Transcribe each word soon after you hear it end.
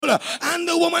and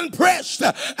the woman pressed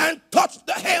and touched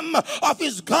the hem of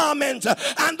his garment.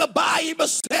 And the Bible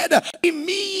said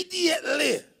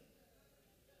immediately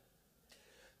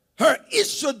her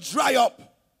issue dry up.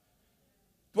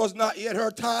 It was not yet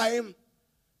her time,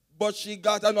 but she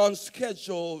got an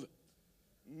unscheduled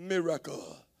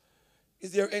miracle.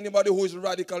 Is there anybody who is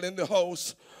radical in the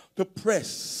house? To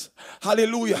press,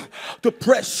 hallelujah, to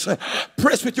press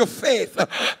with your faith,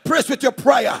 press with your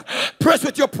prayer, press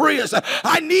with your prayers.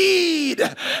 I need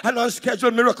an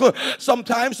unscheduled miracle.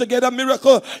 Sometimes to get a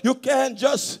miracle, you can't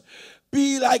just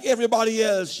be like everybody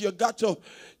else. You got to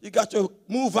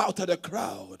move out of the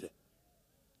crowd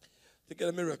to get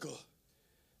a miracle.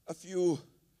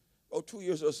 About 2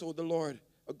 years or so, the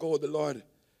Lord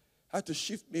had to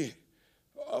shift me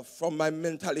from my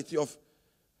mentality of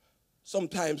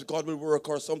sometimes God will work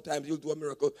or sometimes he'll do a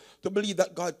miracle, to believe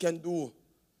that God can do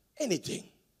anything.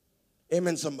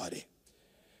 Amen, somebody.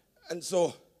 And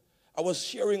so I was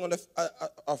sharing on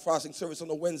our fasting service on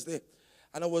a Wednesday,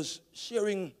 and I was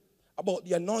sharing about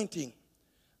the anointing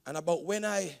and about when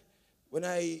I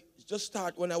just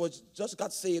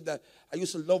got saved, that I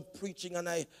used to love preaching, and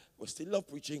I still love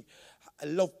preaching. I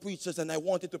love preachers, and I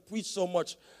wanted to preach so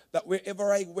much that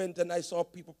wherever I went and I saw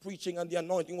people preaching and the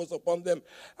anointing was upon them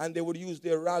and they would use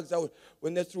their rags,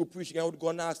 when they're through preaching, I would go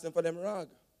and ask them for them rag.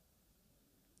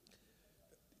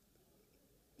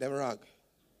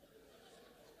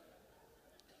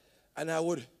 And I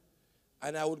would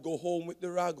go home with the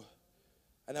rag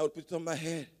and I would put it on my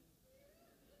head.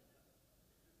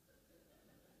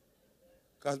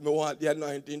 Because I want the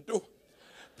anointing too.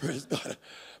 Praise God.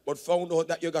 But found out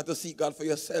that you got to seek God for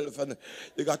yourself, and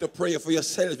you got to pray for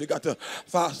yourself. You got to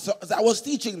fast. So I was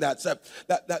teaching that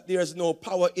there's no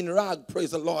power in rag,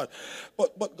 praise the Lord.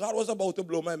 But God was about to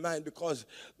blow my mind, because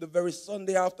the very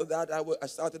Sunday after that, I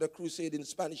started a crusade in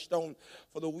Spanish Town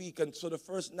for the week. And so the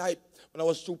first night when I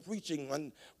was through preaching,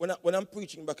 and when I'm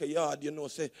preaching back a yard,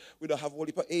 say we don't have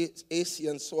only AC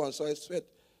and so on, so I sweat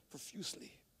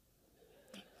profusely.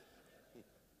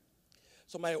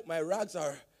 So my rags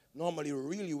are normally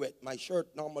really wet. My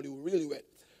shirt normally really wet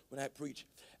when I preach.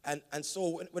 And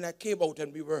so when I came out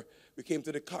and we came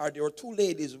to the car, there were two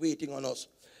ladies waiting on us.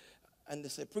 And they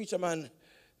said, "Preacher man,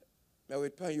 may I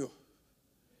wait for you?"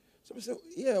 So I said,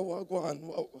 "Yeah, well, go on."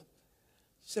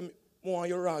 She said, "More on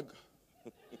your rag."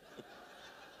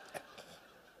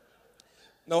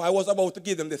 Now I was about to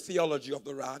give them the theology of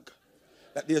the rag,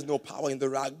 that there's no power in the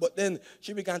rag. But then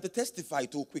she began to testify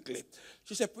too quickly.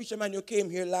 She said, "Preacher man, you came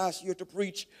here last year to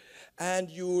preach, and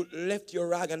you left your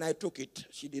rag, and I took it."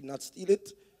 She did not steal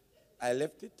it. I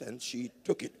left it, and she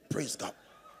took it. Praise God.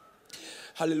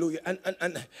 Hallelujah.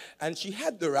 And she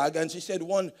had the rag, and she said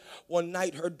one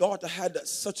night her daughter had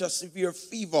such a severe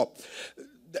fever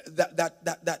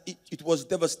that it was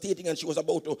devastating, and she was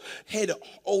about to head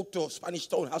out to Spanish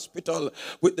Town Hospital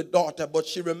with the daughter, but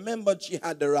she remembered she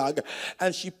had the rag,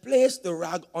 and she placed the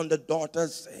rag on the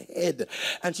daughter's head,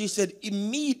 and she said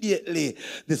immediately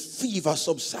the fever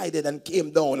subsided and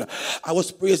came down. I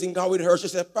was praising God with her. She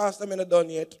said, "Pastor, I'm not done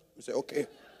yet." I said, "Okay."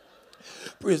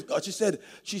 Praise God.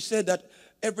 She said that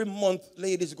every month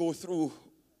ladies go through,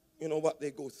 what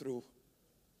they go through.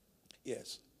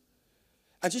 Yes.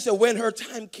 And she said when her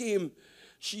time came,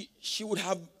 she would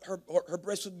have, her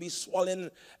breast would be swollen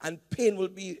and pain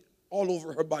would be all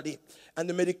over her body. And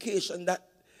the medication that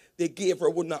they gave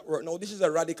her would not work. Now, this is a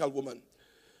radical woman.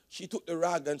 She took the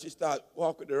rag and she started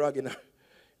walking with the rag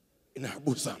in her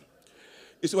bosom.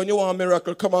 You see, when you want a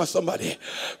miracle, come on, somebody.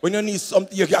 When you need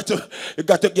something, you got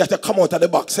to come out of the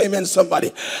box. Amen,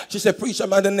 somebody. She said, "Preacher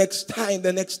man, the next time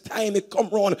it come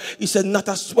round," he said, "not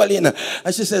a swelling."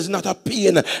 And she says, "not a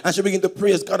pain." And she began to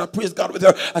praise God. I praise God with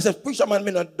her. I said, "Preacher man,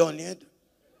 me not done yet."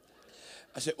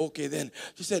 I said, "Okay then."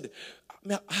 She said,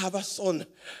 "I have a son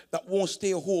that won't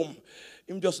stay home.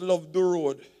 Him just love the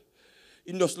road.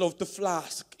 He just love to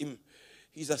flask.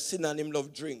 He's a sinner and him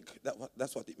love drink."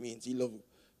 That's what it means. He love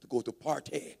to go to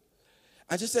party.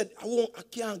 And she said, I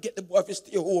can't get the boy to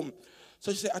stay home.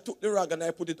 So she said, I took the rag and I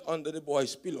put it under the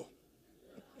boy's pillow.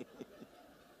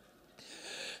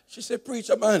 She said,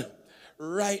 "Preacher man,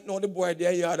 right now the boy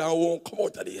there yard and won't come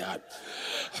out of the yard."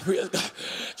 Praise God.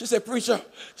 She said, preacher,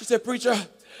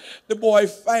 the boy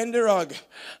find the rag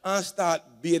and start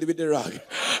bathing with the rag.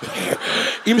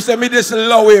 He said, "Me just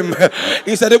love him."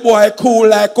 He said, "The boy cool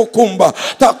like cucumber."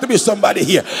 Talk to me, somebody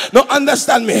here. Now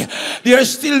understand me. There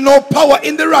is still no power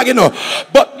in the rag,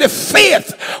 but the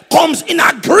faith comes in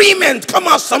agreement. Come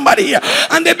on, somebody here.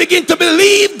 And they begin to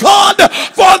believe God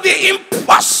for the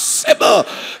impossible.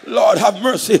 Lord have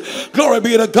mercy. Glory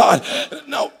be to God.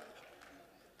 Now,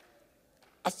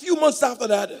 a few months after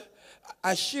that,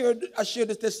 I shared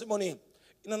the testimony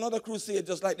in another crusade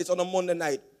just like this on a Monday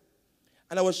night.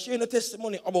 And I was sharing a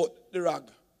testimony about the rag.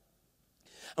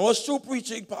 I was through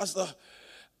preaching, Pastor.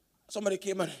 Somebody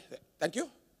came and said, thank you.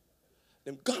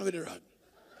 Them gone with the rag.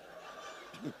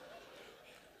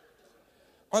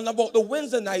 On about the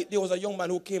Wednesday night, there was a young man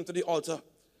who came to the altar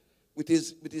with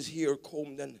his hair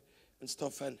combed and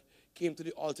stuff, and came to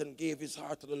the altar and gave his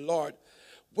heart to the Lord.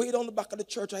 Way down the back of the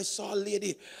church, I saw a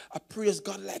lady. I praised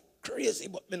God like crazy,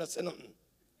 but me not say nothing.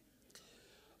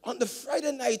 On the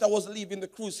Friday night, I was leaving the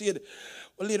crusade.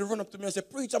 A lady run up to me and said,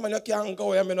 preacher, man, you can't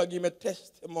go here. I'm not give me a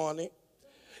testimony.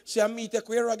 She said, me take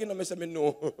away ragging. I said, me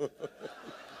no.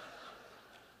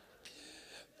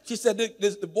 She said,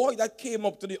 the boy that came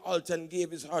up to the altar and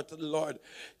gave his heart to the Lord,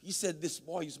 he said, this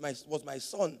boy was my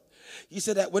son. He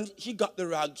said that when she got the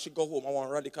rag, she go home. I want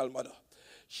a radical mother.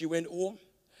 She went home,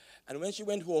 and when she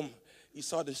went home, he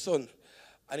saw the son,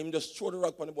 and he just threw the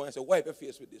rag on the boy and said, wipe your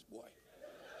face with this boy.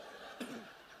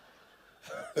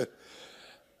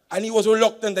 And he was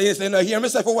reluctant, and he said, no, hear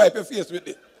myself, wipe your face with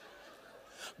it.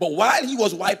 But while he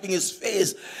was wiping his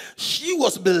face, she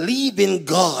was believing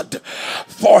God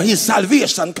for his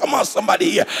salvation. Come on,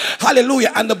 somebody here.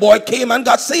 Hallelujah. And the boy came and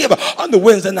got saved on the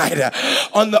Wednesday night.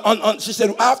 She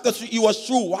said after he was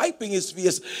through wiping his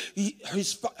face,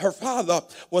 her father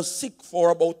was sick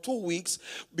for about 2 weeks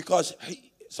because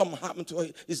something happened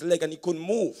to his leg and he couldn't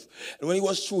move. And when he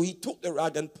was through, she took the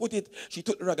rag and put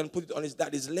it on his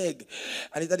daddy's leg.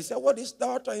 And his daddy said, what is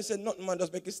daughter? He said, nothing, man,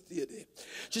 just make it stay there.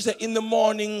 She said, in the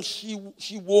morning, she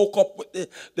woke up with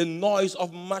the noise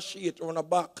of machete on her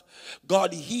back.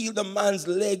 God healed the man's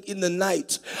leg in the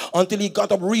night until he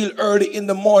got up real early in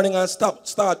the morning and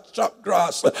start chop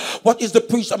grass. What is the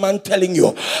preacher man telling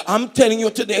you? I'm telling you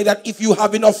today that if you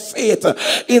have enough faith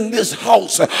in this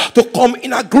house to come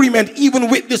in agreement even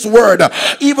with this word,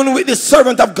 even with this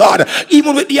servant of God,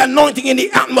 even with the anointing in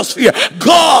the atmosphere,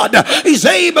 God is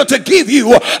able to give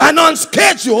you an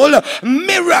unscheduled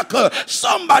miracle.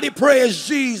 Somebody praise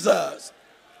Jesus.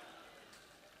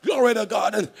 Glory to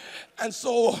God. And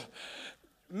so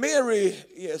Mary,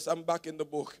 yes, I'm back in the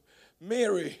book.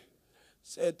 Mary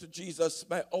said to Jesus,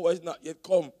 my hour is not yet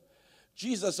come.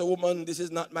 Jesus said, woman, this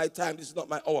is not my time, this is not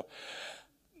my hour.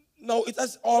 No,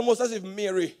 it's almost as if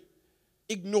Mary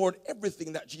ignored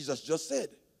everything that Jesus just said.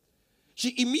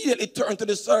 She immediately turned to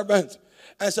the servant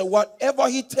and said, whatever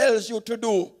he tells you to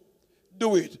do,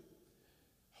 do it.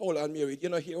 Hold on, Mary. You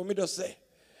know, hear what me just say?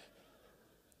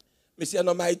 Me say,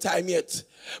 not my time yet.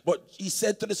 But he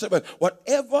said to the servant,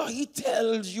 whatever he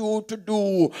tells you to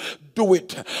do, do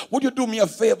it. Would you do me a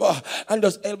favor and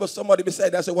just elbow somebody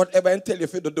beside and say, whatever I tell you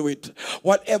to do it.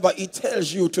 Whatever he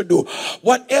tells you to do.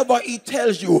 Whatever he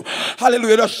tells you.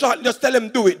 Hallelujah. Just tell him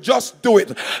do it. Just do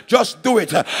it. Just do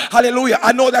it. Hallelujah.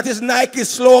 I know that is Nike's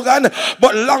slogan,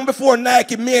 but long before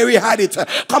Nike, Mary had it.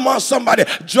 Come on, somebody.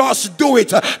 Just do it.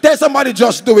 Tell somebody,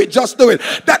 just do it. Just do it.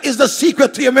 That is the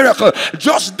secret to your miracle.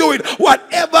 Just do it.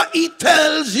 Whatever he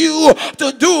tells you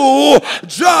to do,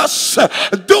 just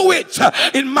do it.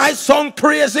 It might sound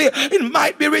crazy, it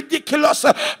might be ridiculous,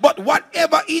 but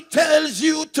whatever he tells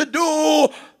you to do.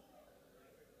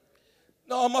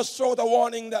 Now I must throw out a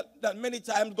warning that many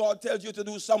times God tells you to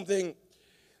do something,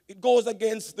 it goes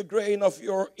against the grain of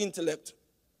your intellect.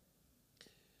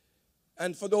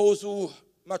 And for those who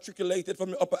matriculated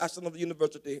from the upper echelon of the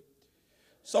university,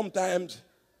 sometimes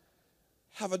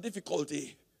have a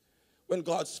difficulty when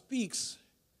God speaks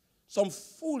some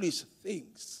foolish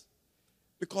things,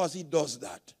 because he does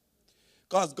that.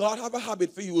 Because God have a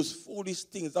habit for use foolish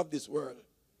things of this world.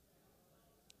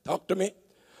 Talk to me.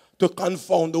 To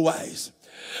confound the wise.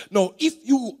 Now, if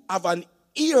you have an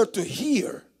ear to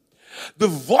hear the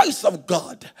voice of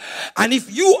God, and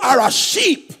if you are a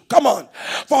sheep, come on,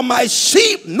 for my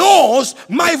sheep knows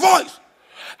my voice.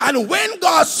 And when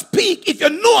God speaks, if you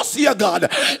know, see God,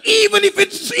 even if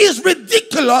it is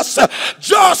ridiculous,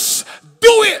 just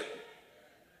do it.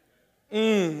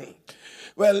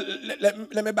 Well,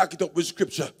 let me back it up with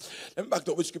scripture.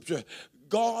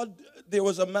 God, there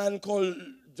was a man called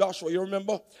Joshua, you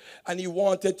remember? And he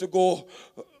wanted to go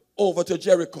over to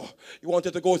Jericho. He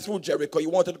wanted to go through Jericho. He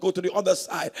wanted to go to the other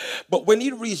side. But when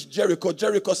he reached Jericho,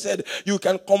 Jericho said, you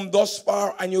can come thus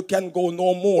far and you can go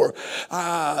no more.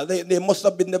 They must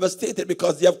have been devastated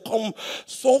because they have come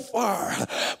so far.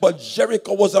 But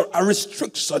Jericho was a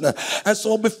restriction. And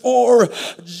so before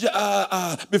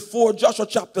Joshua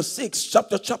chapter 6,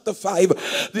 chapter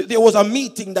 5, there was a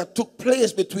meeting that took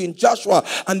place between Joshua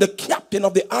and the captain captain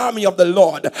of the army of the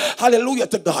Lord. Hallelujah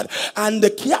to God. And the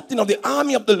captain of the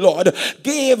army of the Lord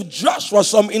gave Joshua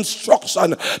some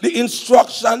instruction. The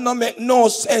instruction don't make no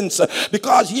sense,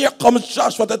 because here comes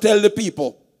Joshua to tell the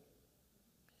people.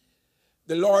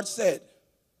 The Lord said,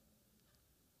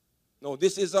 no,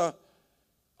 this is a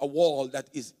wall that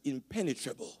is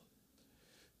impenetrable.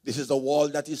 This is a wall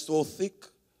that is so thick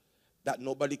that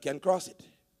nobody can cross it,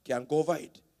 can't go over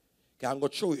it, can't go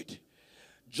through it.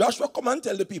 Joshua come and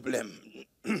tell the people them.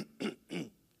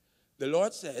 The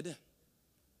Lord said,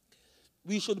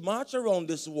 we should march around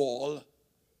this wall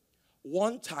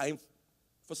one time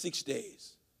for 6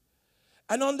 days.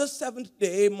 And on the 7th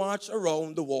day, march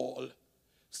around the wall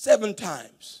 7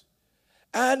 times.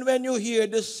 And when you hear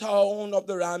the sound of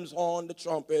the ram's horn, the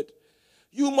trumpet,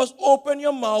 you must open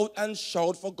your mouth and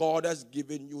shout, for God has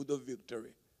given you the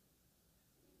victory.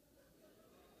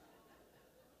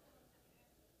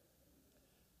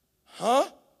 Huh?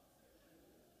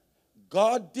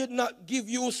 God did not give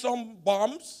you some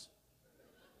bombs?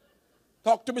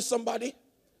 Talk to me, somebody.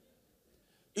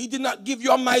 He did not give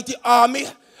you a mighty army.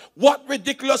 What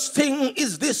ridiculous thing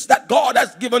is this that God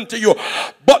has given to you?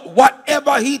 But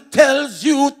whatever he tells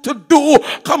you to do,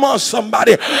 come on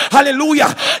somebody,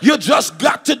 hallelujah, you just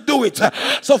got to do it.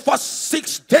 So for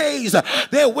 6 days,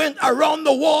 they went around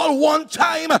the wall one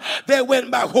time, they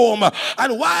went back home.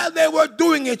 And while they were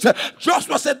doing it,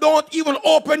 Joshua said, don't even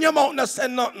open your mouth and say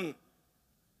nothing.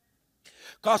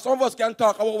 Because some of us can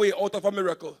talk our way out of a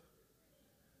miracle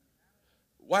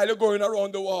while you're going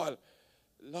around the wall.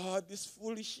 Lord, this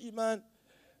foolish man,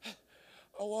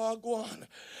 I want to go on.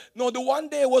 No, the 1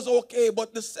 day was okay,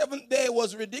 but the 7th day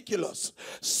was ridiculous.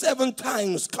 7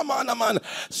 times, come on, man,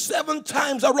 7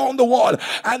 times around the wall.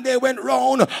 And they went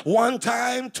round 1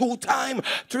 time, 2 times,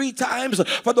 3 times.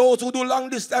 For those who do long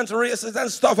distance races and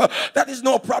stuff, that is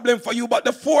no problem for you. But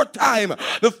the 4th time,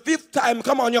 the 5th time,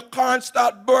 come on, your can't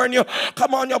start burn you.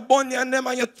 Come on, your bunny and them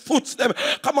and your foots them.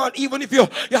 Come on, even if you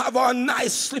have on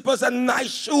nice slippers and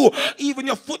nice shoe, even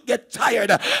your foot get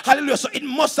tired. Hallelujah. So it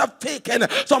must have taken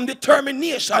some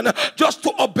determination just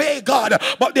to obey God,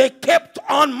 but they kept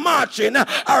on marching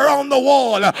around the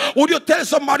wall. Would you tell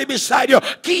somebody beside you,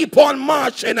 keep on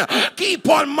marching,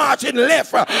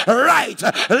 left, right,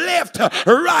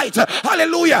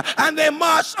 hallelujah. And they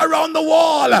marched around the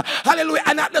wall, hallelujah.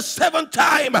 And at the 7th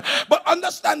time, but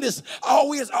understand this,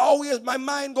 always my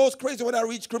mind goes crazy when I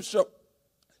read scripture.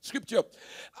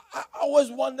 I always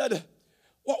wondered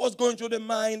what was going through the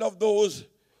mind of those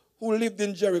who lived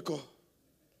in Jericho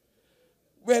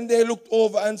when they looked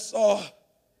over and saw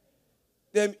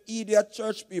them idiot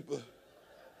church people.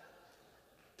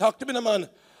 Talk to me, man.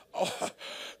 Oh,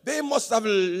 they must have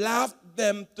laughed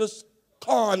them to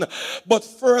scorn, but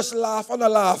first laugh and a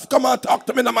laugh. Come on, talk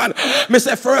to me, man. Me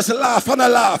say first laugh and a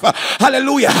laugh.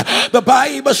 Hallelujah. The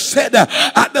Bible said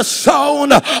at the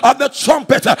sound of the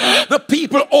trumpet, the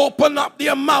people opened up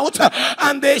their mouth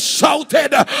and they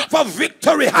shouted for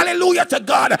victory. Hallelujah to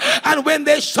God. And when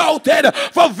they shouted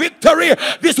for victory,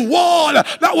 this wall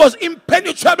that was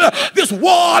impenetrable, this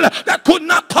wall that could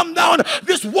not come down,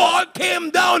 this wall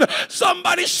came down.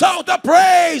 Somebody shout a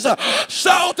praise,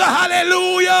 shout a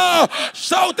hallelujah,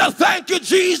 shout a thank you,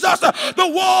 Jesus. The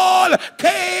wall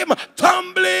came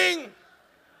tumbling.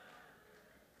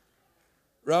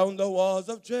 Round the walls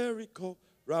of Jericho,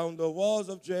 round the walls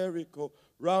of Jericho,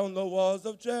 round the walls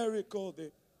of Jericho,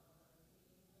 they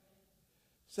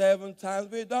 7 times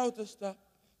without a stop.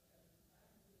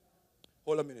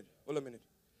 Hold a minute.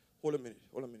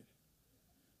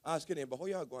 Ask your neighbor, how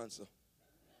you are going, sir?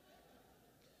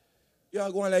 You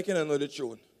are going like you don't know the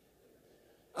tune.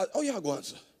 How you are going,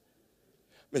 sir?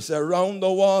 Me say, round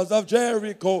the walls of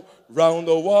Jericho, round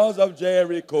the walls of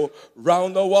Jericho,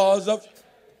 round the walls of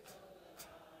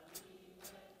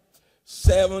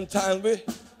 7 times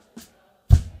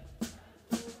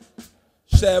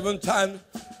 7 times.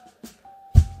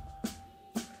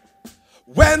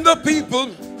 When the people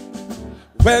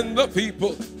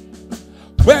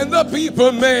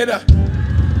made a...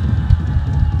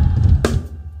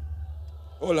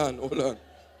 Hold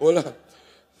on.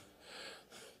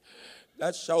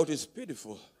 That shout is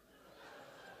pitiful.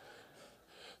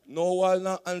 No one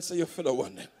now answer your fellow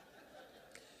one.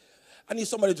 I need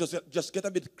somebody just get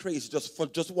a bit crazy just for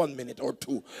just 1 minute or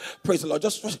 2. Praise the Lord.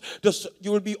 Just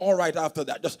you will be all right after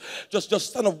that. Just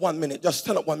stand up 1 minute. Just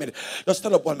stand up 1 minute.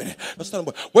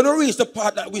 When we reach the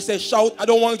part that we say shout, I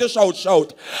don't want you to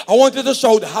shout. I want you to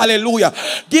shout hallelujah.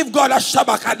 Give God a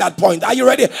shabak at that point. Are you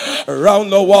ready?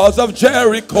 Round the walls of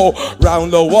Jericho,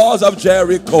 round the walls of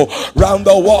Jericho, round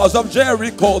the walls of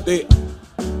Jericho.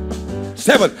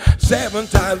 Seven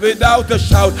times without a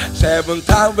shout. 7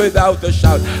 times without a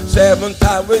shout. 7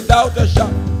 times without a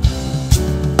shout.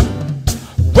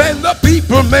 When the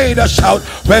people made a shout.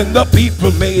 When the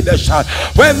people made a shout.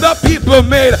 When the people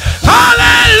made hallelujah.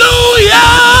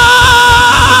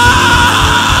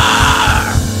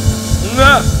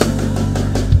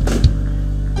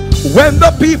 When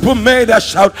the people made a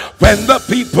shout. When the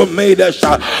people made a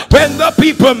shout. When the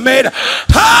people made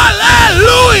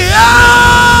hallelujah.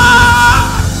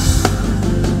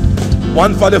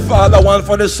 One for the Father, one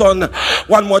for the Son,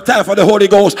 one more time for the Holy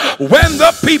Ghost. When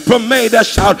the people made a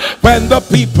shout. When the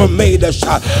people made a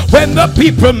shout. When the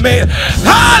people made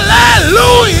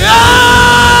hallelujah.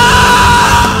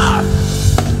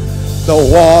 The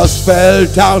walls fell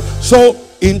down. So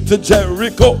into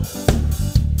Jericho.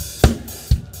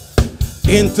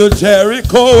 Into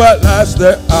Jericho at last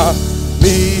the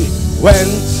army went.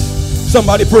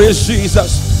 Somebody praise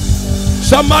Jesus.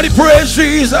 Somebody praise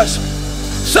Jesus.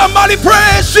 Somebody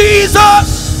praise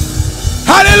Jesus.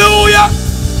 Hallelujah.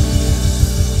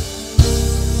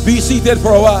 Be seated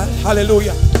for a while.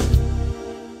 Hallelujah.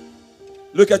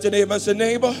 Look at your neighbor and say,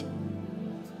 neighbor,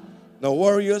 now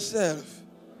worry yourself.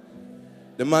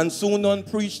 The man soon done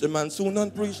preach. The man soon done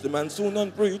preach. The man soon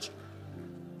done preach.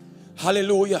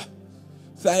 Hallelujah.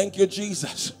 Thank you,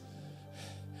 Jesus.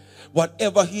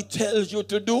 Whatever he tells you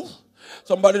to do,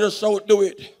 somebody just shout, do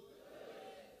it.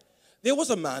 There was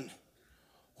a man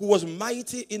who was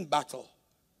mighty in battle.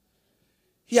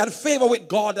 He had favor with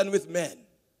God and with men.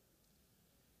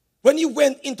 When he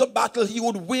went into battle, he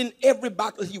would win every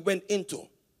battle he went into.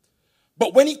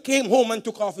 But when he came home and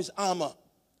took off his armor,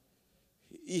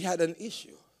 he had an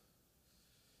issue.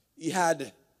 He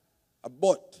had a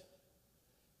butt.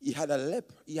 He had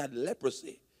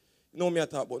leprosy. You know me I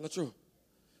talk about, not true?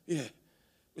 Yeah.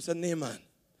 Mr. Naaman.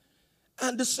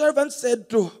 And the servant said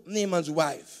to Naaman's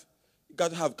wife, you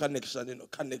got to have connection, you know,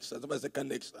 connection. Somebody say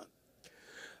connection.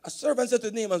 A servant said to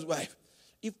Naaman's wife,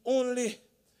 if only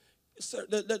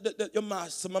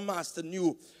my master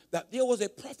knew that there was a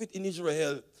prophet in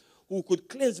Israel who could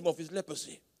cleanse him of his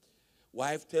leprosy.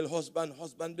 Wife tell husband,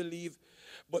 husband believe,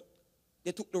 but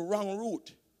they took the wrong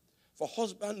route. For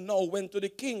husband now went to the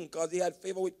king because he had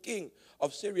favor with king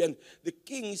of Syria. And the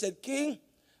king, he said, king,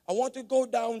 I want to go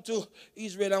down to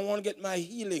Israel. I want to get my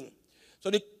healing. So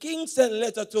the king sent a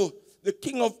letter to the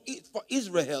king of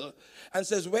Israel and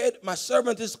says, wait, my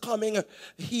servant is coming,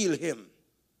 heal him.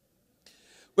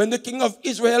 When the king of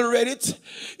Israel read it,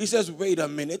 he says, wait a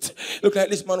minute. Look like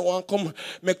this man want to come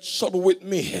make trouble with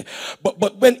me.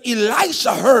 But when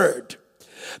Elisha heard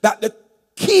that the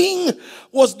king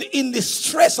was in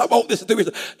distress about this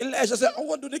situation, Elisha said, oh,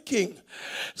 what do the king?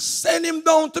 Send him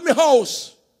down to my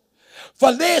house.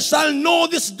 For they shall know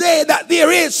this day that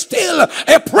there is still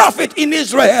a prophet in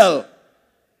Israel.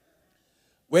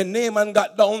 When Naaman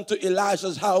got down to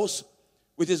Elisha's house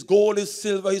with his gold, his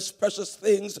silver, his precious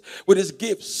things, with his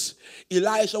gifts,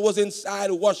 Elisha was inside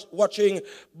watching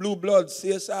Blue Blood,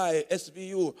 CSI,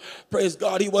 SVU. Praise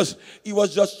God. He was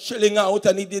just chilling out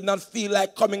and he did not feel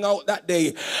like coming out that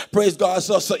day. Praise God.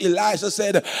 So Elisha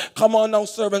said, come on now,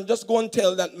 servant, just go and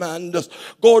tell that man, just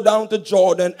go down to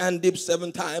Jordan and dip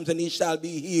 7 times and he shall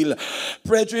be healed.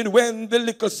 Brethren, when the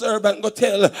little servant go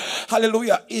tell,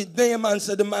 hallelujah, Naaman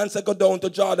said, the man said, go down to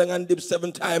Jordan and dip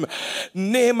 7 times.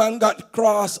 Naaman got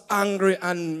cross, angry,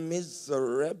 and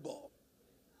miserable.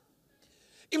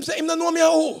 Him say, him don't know me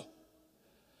who.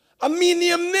 I mean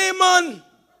name Naaman.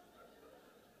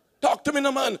 Talk to me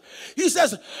now, man. He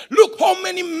says, look how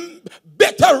many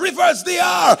better rivers there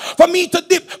are for me to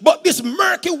dip. But this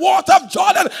murky water of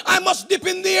Jordan, I must dip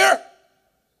in there.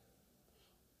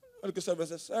 And the servant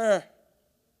says, sir,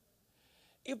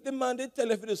 if the man did tell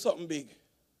you if it is something big,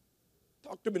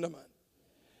 talk to me now, man.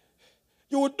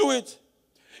 You would do it.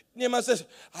 Naaman says,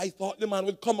 I thought the man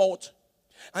would come out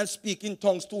and speak in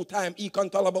tongues 2 times. He can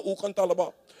tell about, who can tell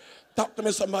about. Talk to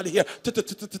me, somebody here. Tie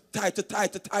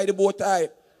the bow tie.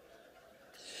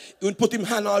 He would put him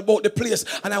hand all about the place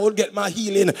and I would get my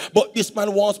healing. But this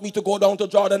man wants me to go down to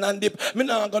Jordan and dip. Me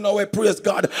not gonna away, praise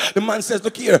God. The man says,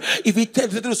 look here, if he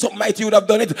tells you to do something mighty, you would have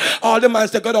done it. All the man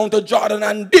said, go down to Jordan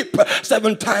and dip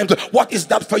 7 times. What is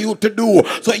that for you to do?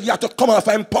 So you have to come off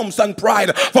and pumps and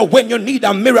pride. For when you need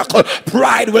a miracle,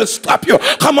 pride will stop you.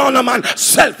 Come on, man,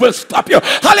 self will stop you.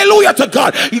 Hallelujah to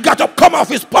God. You got to come off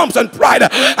his pumps and pride.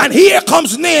 And here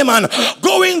comes Naaman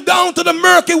going down to the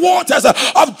murky waters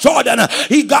of Jordan.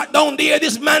 He got sat down there.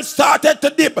 This man started to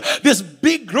dip. This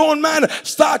big grown man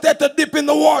started to dip in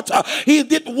the water. He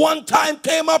dipped one time,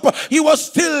 came up, he was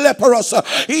still leprous.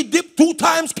 He dipped 2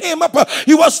 times, came up,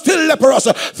 he was still leprous.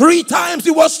 3 times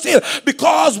he was still,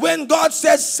 because when God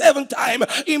says 7 times,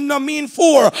 him not mean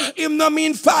 4, him not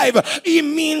mean 5, he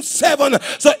means 7.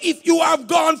 So if you have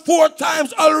gone 4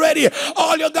 times already,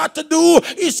 all you got to do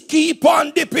is keep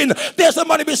on dipping. There's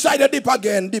somebody beside you. Dip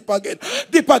again, dip again,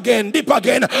 dip again, dip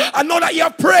again. I know that you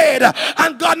have prayed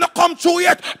and God not come through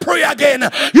yet. Pray again.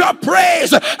 You have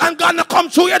praised and God not come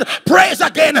through yet. Praise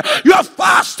again. You have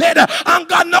fasted and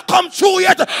God not come through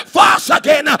yet. Fast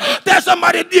again. There's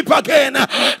somebody. Dip again.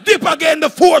 Dip again the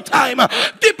 4th time.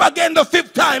 Dip again the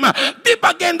 5th time. Dip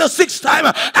again the 6th time.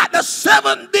 At the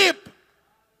 7th dip.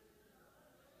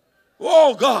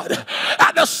 Oh God,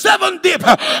 at the 7th dip,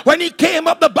 when he came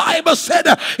up, the Bible said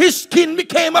his skin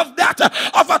became of that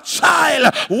of a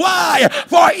child. Why?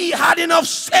 For he had enough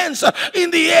sense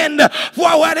in the end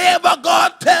for whatever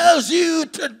God tells you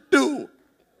to do.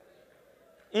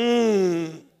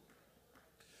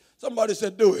 Somebody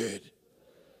said, do it.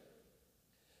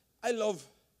 I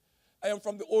am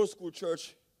from the old school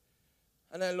church,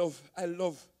 and I love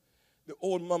the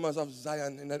old mamas of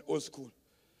Zion in that old school.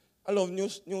 I love new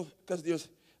because there's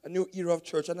a new era of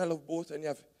church, and I love both, and you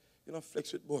have,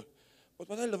 flex with both. But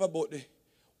what I love about the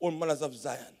old mothers of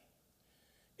Zion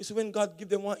is when God give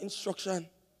them one instruction,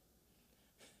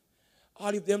 all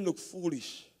of them look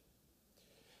foolish.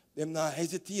 Them not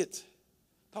hesitate.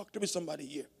 Talk to me, somebody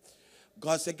here.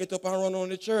 God said, get up and run on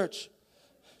the church.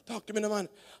 Talk to me, man.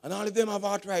 And all of them have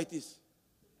arthritis.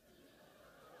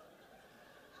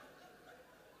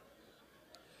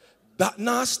 That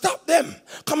now stop them.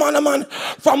 Come on, man.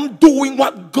 From doing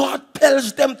what God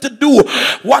tells them to do.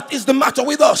 What is the matter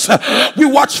with us? We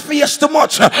watch fears too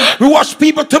much. We watch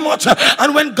people too much.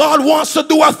 And when God wants to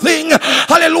do a thing,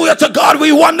 hallelujah to God,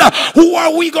 we wonder, who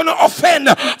are we going to offend?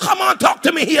 Come on, talk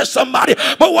to me here, somebody.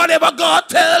 But whatever God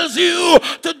tells you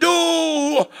to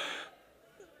do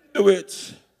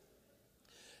it.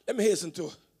 Let me hasten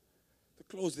to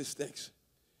close this text.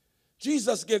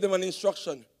 Jesus gave them an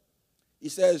instruction. He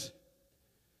says,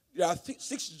 there are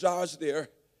 6 jars there.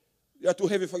 They are too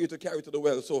heavy for you to carry to the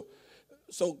well. So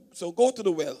go to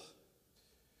the well,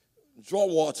 draw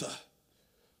water,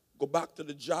 go back to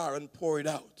the jar and pour it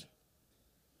out.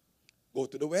 Go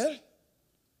to the well,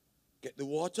 get the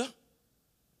water,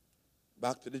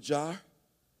 back to the jar,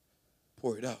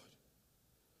 pour it out.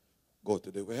 Go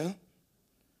to the well,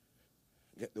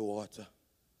 get the water,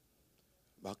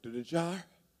 back to the jar,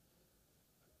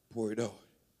 pour it out.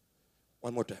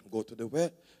 One more time, go to the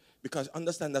well. Because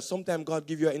understand that sometimes God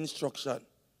give you an instruction.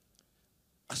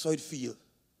 That's how it feel.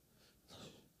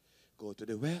 Go to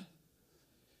the well.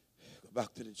 Go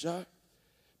back to the jar.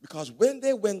 Because when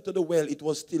they went to the well, it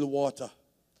was still water.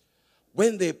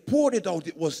 When they poured it out,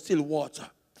 it was still water.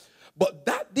 But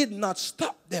that did not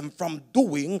stop them from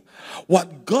doing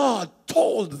what God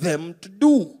told them to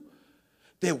do.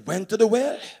 They went to the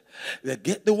well. They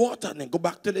get the water and then go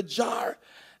back to the jar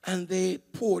and they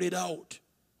poured it out.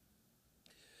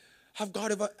 Has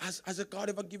God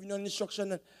ever given you an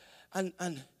instruction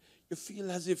and you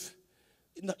feel as if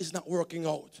it's not working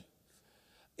out?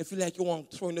 You feel like you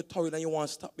want to throw in the towel and you want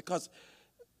to stop because,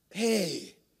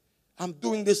 hey, I'm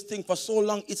doing this thing for so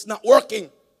long, it's not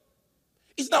working.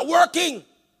 It's not working.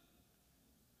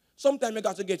 Sometimes you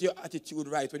got to get your attitude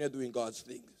right when you're doing God's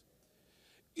things.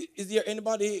 Is there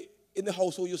anybody in the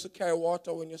house who used to carry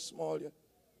water when you're small? Yeah?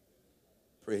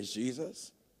 Praise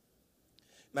Jesus.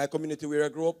 My community where I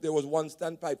grew up, there was one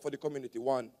standpipe for the community.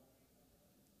 One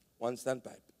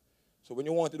standpipe. So when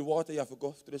you wanted water, you have to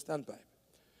go to the standpipe.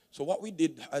 So what we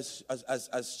did as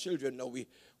children, we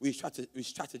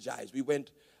strategized. We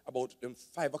went about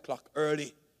 5 o'clock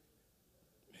early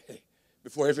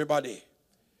before everybody.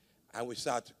 And we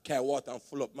started to carry water and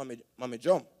fill up Mommy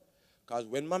jump. Because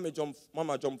when Mama jump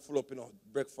full up,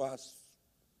 breakfast,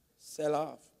 sell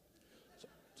off.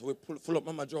 So we full up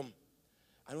Mama jump.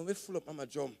 And when we fill up Mama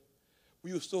Drum,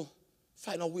 we used to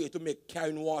find a way to make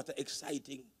carrying water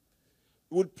exciting.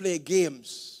 We would play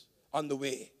games on the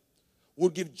way. We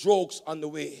would give jokes on the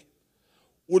way.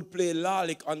 We would play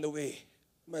lalick on the way.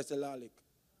 Somebody say lalick.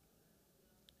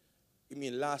 You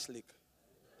mean last lick?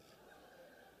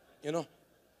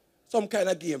 Some kind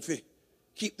of game for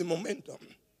keep the momentum.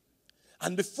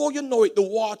 And before you know it,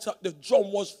 the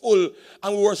drum was full,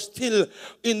 and we were still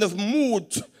in the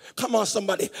mood, come on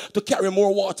somebody, to carry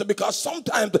more water. Because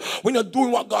sometimes when you're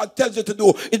doing what God tells you to do,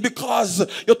 it's because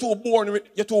you're too born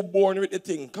with the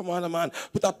thing. Come on, man,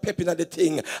 put a pep in the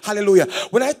thing. Hallelujah.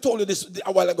 When I told you this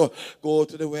a while ago, go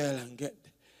to the well and get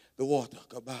the water,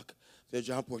 go back Say,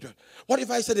 John Porter. What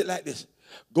if I said it like this?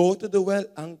 Go to the well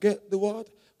and get the water.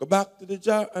 Go back to the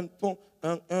jar and pump.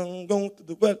 And go to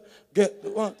the well, get the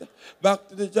water. Back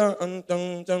to the jar and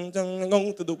go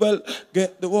to the well,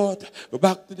 get the water. Go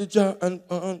back to the jar and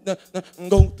go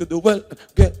to the well,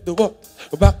 get the water.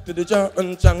 Go back to the jar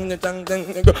and go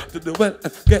to the well,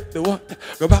 get the water.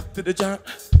 Go back to the jar.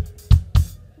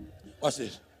 What's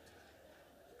this?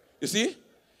 You see?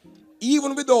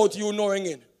 Even without you knowing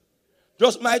it,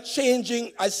 just my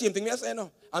changing, I same thing. Yes, I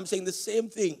know. I'm saying the same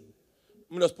thing.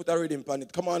 I'm just put a rhythm on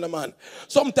it. Come on, man.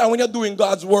 Sometimes when you're doing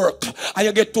God's work and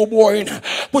you get too boring,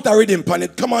 put a rhythm on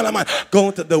it. Come on, man.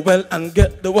 Go to the well and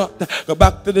get the water. Go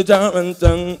back to the jar and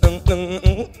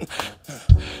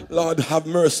Lord have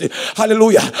mercy.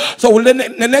 Hallelujah. So the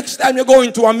next time you're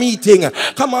going to a meeting,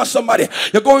 come on, somebody.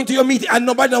 You're going to your meeting and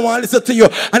nobody don't want to listen to you.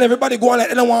 And everybody going like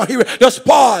they don't want to hear it. Just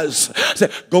pause. Say,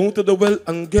 go to the well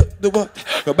and get the water.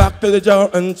 Go back to the jar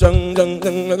and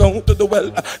go to the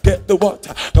well, get the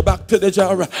water. Go back to the jar.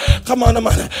 Come on,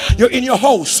 man. You're in your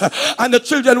house and the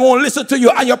children won't listen to you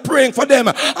and you're praying for them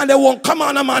and they won't. Come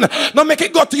on, man. Don't make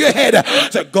it go to your head.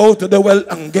 Say, go to the well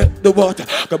and get the water.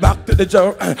 Go back to the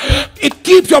jar. It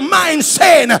keeps your mind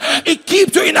sane. It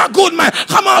keeps you in a good mind.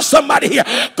 Come on, somebody here.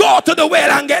 Go to the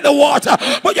well and get the water.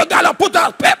 But you got to put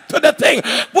a pep to the thing.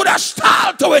 Put a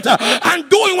style to it. And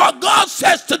doing what God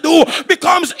says to do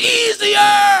becomes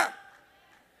easier.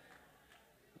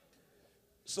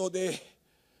 So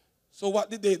what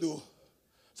did they do?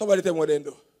 Somebody tell me what they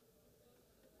do.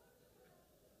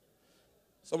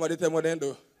 Somebody tell me what they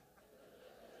do.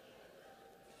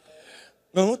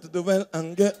 Go to the well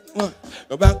and get one.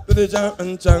 Go back to the jar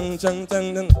and chang.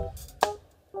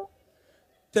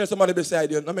 Tell somebody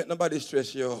beside you, don't make nobody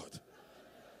stress you out.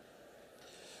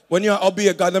 When you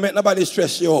obey God, don't make nobody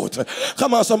stress you out.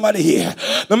 Come on, somebody here.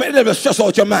 Don't make them stress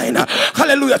out your mind.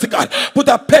 Hallelujah to God. Put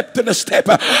a pep to the step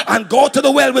and go to the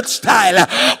well with style.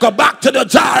 Go back to the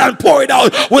jar and pour it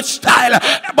out with style.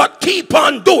 But keep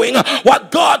on doing what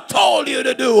God told you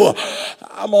to do.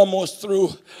 I'm almost through.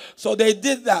 So they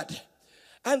did that.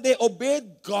 And they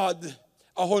obeyed God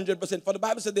 100%. For the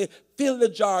Bible said they filled the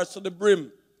jars to the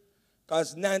brim.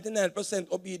 Because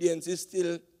 99% obedience is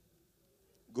still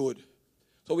good.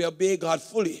 So we obey God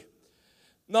fully.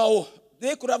 Now,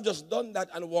 they could have just done that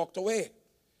and walked away.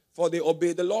 For they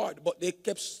obeyed the Lord. But they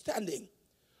kept standing.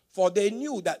 For they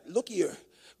knew that, look here,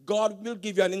 God will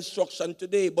give you an instruction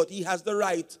today, but he has the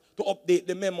right to update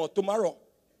the memo tomorrow.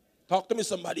 Talk to me,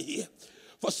 somebody here.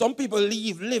 For some people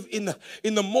live in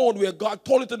the mode where God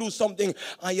told you to do something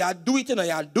and you do it and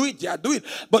you do it.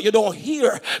 But you don't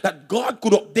hear that God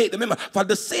could update the memo. For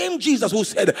the same Jesus who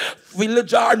said, fill the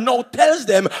jar, now tells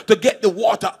them to get the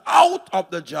water out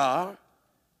of the jar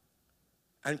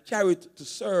and carry it to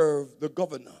serve the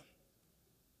governor.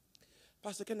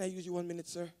 Pastor, can I use you 1 minute,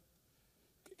 sir?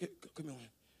 Come on.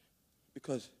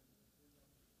 Because,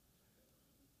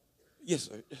 yes,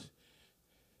 sir.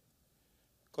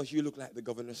 Because you look like the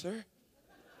governor, sir.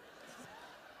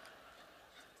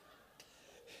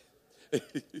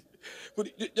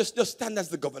 just stand as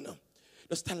the governor.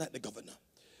 Just stand like the governor.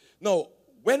 Now,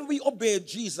 when we obeyed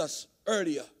Jesus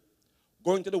earlier,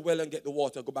 going to the well and get the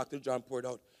water, go back to the jar and pour it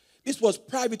out, this was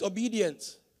private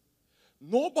obedience.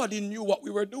 Nobody knew what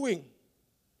we were doing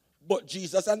but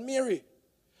Jesus and Mary.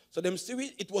 So them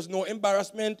see it was no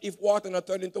embarrassment if water not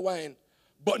turned into wine.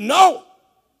 But no!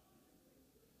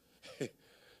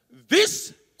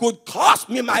 This could cost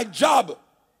me my job.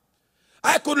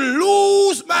 I could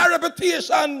lose my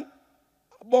reputation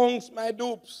amongst my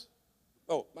dupes.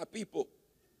 Oh, my people.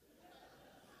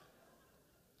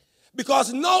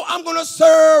 Because now I'm going to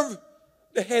serve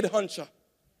the head hunter,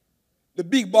 the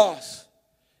big boss.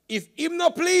 If him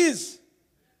not please,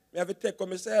 I have to take for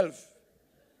myself.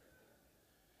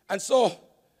 And so,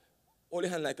 hold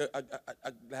your hand like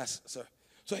a glass, sir.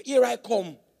 So here I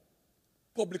come,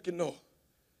 publicly now.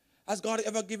 Has God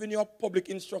ever given you a public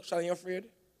instruction and you're afraid?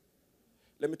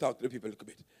 Let me talk to the people a little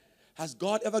bit. Has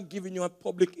God ever given you a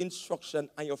public instruction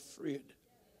and you're afraid?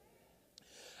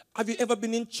 Have you ever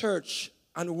been in church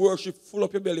and worship full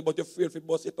up your belly but you're afraid to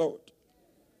bust it out?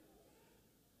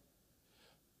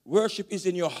 Worship is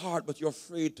in your heart but you're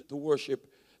afraid to worship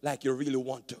like you really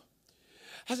want to.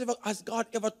 Has God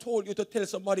ever told you to tell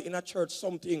somebody in a church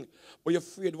something but you're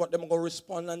afraid what they're going to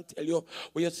respond and tell you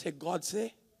what you say, God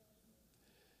say?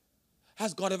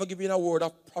 Has God ever given you a word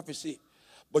of prophecy,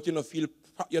 but you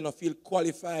don't feel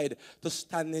qualified to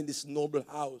stand in this noble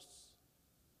house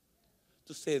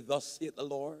to say, thus saith the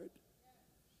Lord?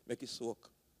 Make it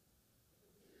soak.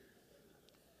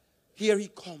 Here he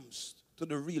comes to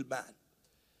the real man,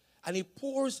 and he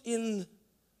pours in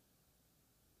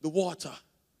the water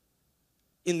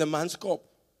in the man's cup,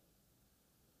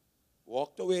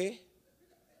 walked away,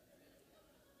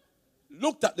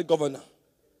 looked at the governor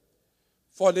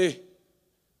for the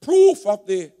proof of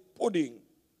the pudding.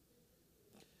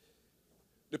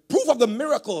 The proof of the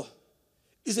miracle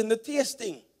is in the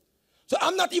tasting. So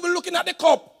I'm not even looking at the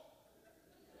cup.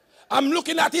 I'm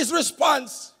looking at his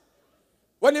response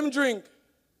when him drink.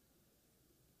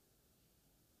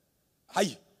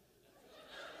 Aye.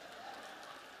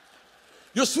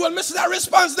 You see when Mr. that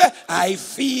response there? I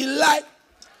feel like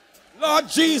Lord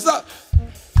Jesus.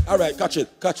 All right, catch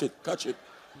it.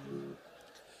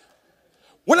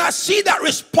 When I see that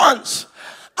response,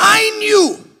 I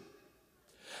knew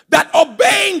that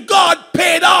obeying God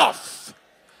paid off.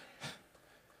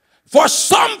 For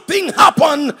something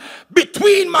happened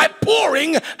between my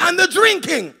pouring and the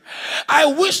drinking. I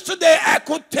wish today I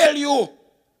could tell you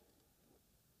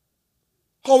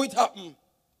how it happened,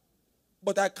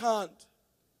 but I can't.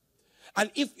 And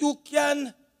if you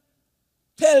can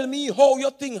tell me how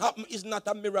your thing happened, is not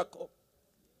a miracle.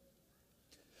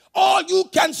 All you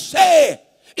can say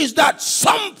is that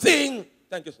something,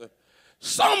 thank you, sir,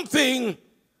 something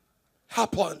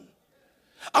happened.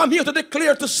 I'm here to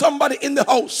declare to somebody in the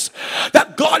house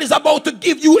that God is about to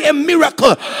give you a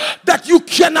miracle that you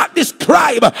cannot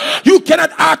describe, you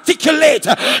cannot articulate.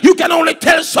 You can only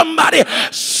tell somebody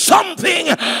something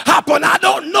happened. I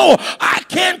don't know, I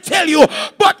can't tell you,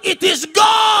 but it is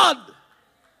God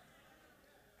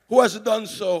who has done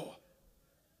so.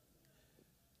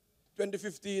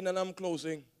 2015, and I'm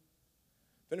closing.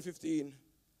 2015,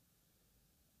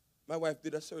 my wife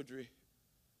did a surgery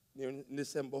in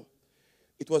December.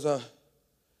 It was a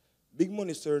big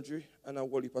money surgery and a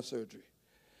whole heap of surgery.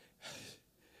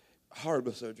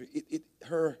 Horrible surgery.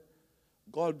 Her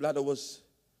gallbladder was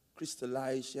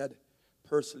crystallized. She had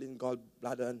porcelain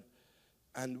gallbladder.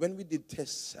 And when we did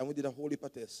tests, and we did a whole heap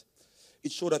of tests,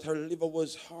 it showed that her liver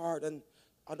was hard and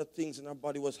other things in her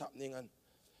body was happening. And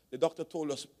the doctor told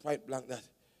us point blank that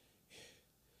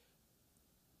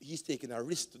he's taking a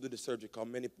risk to do the surgery because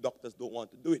many doctors don't want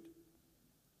to do it.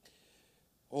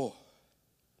 Oh.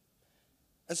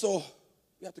 And so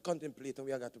we have to contemplate and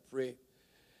we have got to pray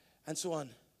and so on.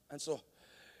 And so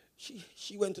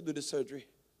she went to do the surgery.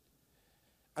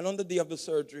 And on the day of the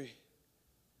surgery,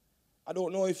 I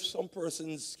don't know if some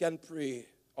persons can pray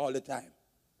all the time.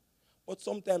 But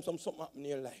sometimes something happens in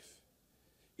your life.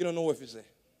 You don't know what you say.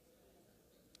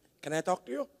 Can I talk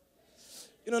to you?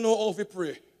 You don't know how to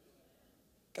pray.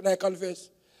 Can I confess?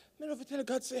 I don't know if you tell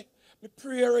God, say, me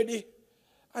pray already.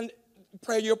 And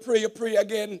you pray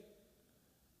again.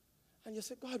 And you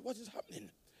say, God, what is happening?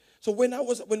 So when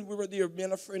we were there, me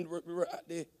and a friend, we were at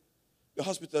the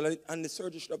hospital, and the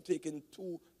surgery should have taken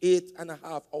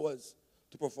 8.5 hours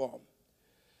to perform.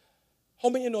 How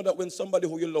many know that when somebody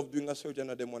who you love doing a surgery,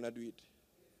 and them want to do it?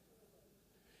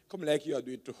 Come like you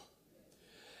do it too.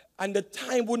 And the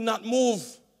time would not move.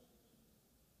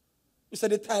 We said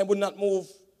the time would not move.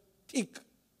 Tick.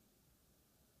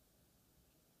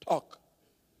 Talk.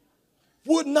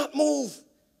 Would not move.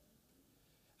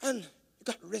 And you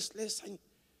got restless. And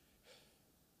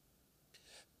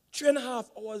 3.5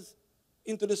 hours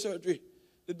into the surgery,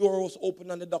 the door was open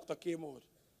and the doctor came out.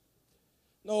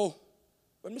 Now,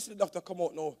 when Mr. Doctor come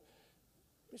out now,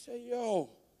 I say, yo,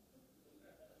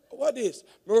 what is?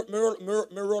 Me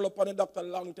roll up on the doctor a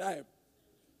long time.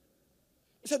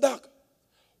 I said, Doc,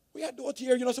 we are out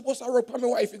here, you're not supposed to roll up on my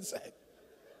wife inside.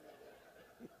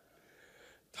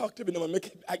 Talk to me now.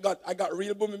 I got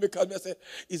real booming because I said,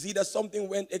 is either something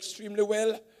went extremely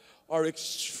well or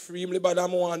extremely bad? I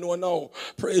want to know now.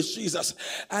 Praise Jesus.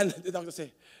 And the doctor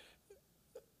said,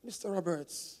 Mr.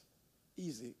 Roberts,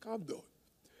 easy, calm down.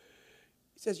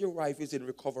 He says, your wife is in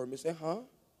recovery. I said, huh?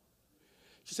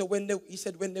 She said, he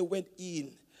said, when they went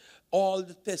in, all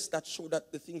the tests that showed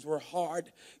that the things were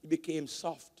hard, it became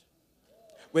soft.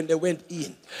 When they went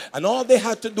in. And all they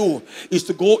had to do is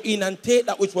to go in and take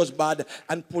that which was bad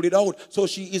and pull it out. So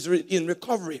she is in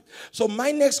recovery. So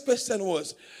my next question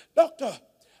was, Doctor,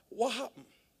 what happened?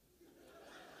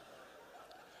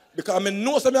 Because I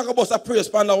know something about a prayer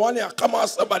span. Come on,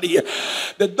 somebody here.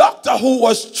 The doctor who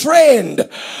was trained,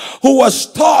 who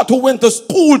was taught, who went to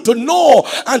school to know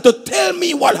and to tell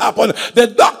me what happened. The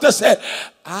doctor said,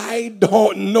 I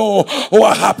don't know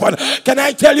what happened. Can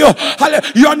I tell you,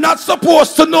 you're not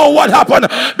supposed to know what happened,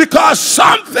 because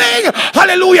something,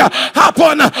 hallelujah,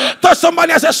 happened to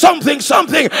somebody. I said something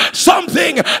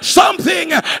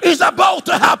is about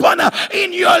to happen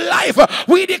in your life.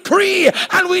 We decree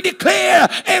and we declare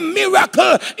a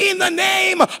miracle in the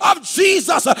name of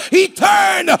Jesus. He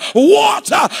turned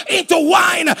water into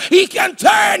wine. He can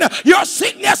turn your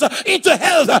sickness into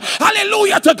health.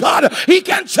 Hallelujah to God. He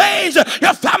can change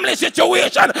your family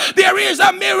situation. There is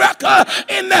a miracle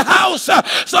in the house.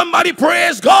 Somebody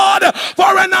praise God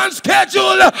for an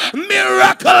unscheduled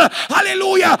miracle.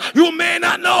 Hallelujah. You may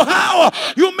not know how,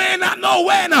 you may not know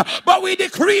when, but we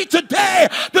decree today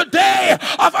the day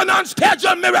of an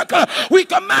unscheduled miracle. We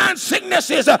command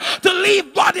sicknesses to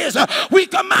leave bodies. We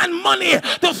command money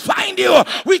to find you.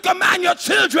 We command your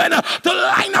children to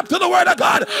line up to the word of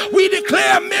God. We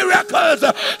declare miracles.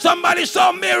 Somebody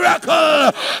saw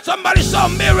miracle. Somebody saw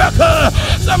miracle.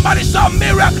 Somebody saw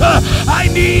miracle. I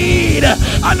need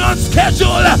an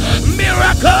unscheduled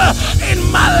miracle in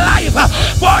my life,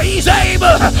 for he's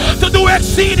able to do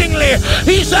exceedingly,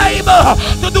 he's able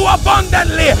to do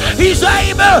abundantly, he's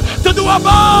able to do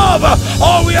above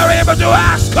all we are able to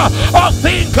ask or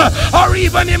think or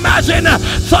even imagine.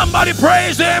 Somebody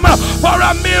praise him for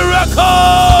a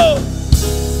miracle.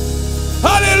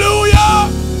 Hallelujah.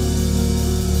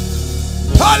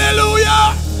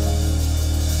 Hallelujah.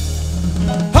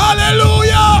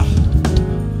 Hallelujah.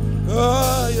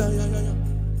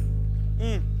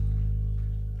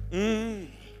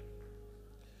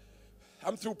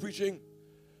 I'm through preaching,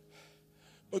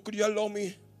 but could you allow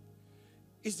me?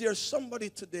 Is there somebody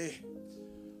today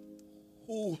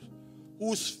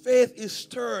whose faith is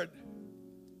stirred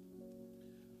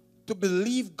to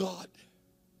believe God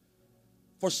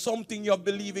for something you're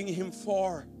believing him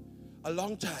for a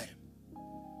long time?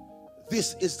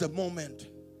 This is the moment.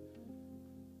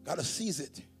 Gotta seize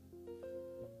it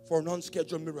for an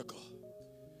unscheduled miracle.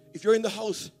 If you're in the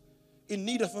house in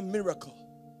need of a miracle,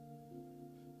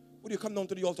 would you come down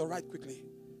to the altar right quickly?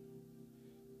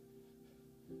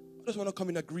 I just want to come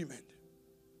in agreement.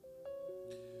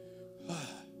 I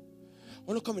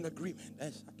want to come in agreement.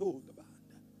 As I told the band.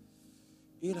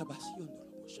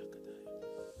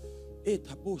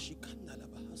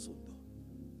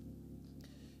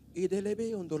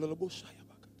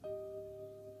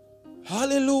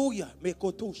 Hallelujah.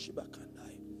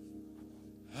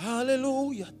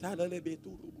 Hallelujah.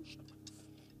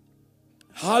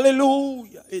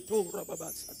 Hallelujah.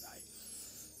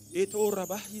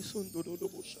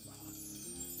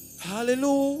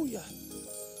 Hallelujah.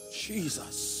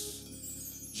 Jesus.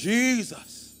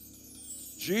 Jesus.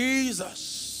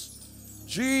 Jesus.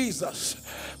 Jesus.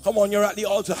 Come on, you're at the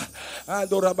altar. Come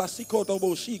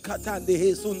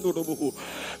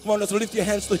on, let's lift your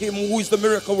hands to him who is the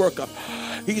miracle worker.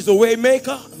 He's the way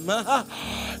maker.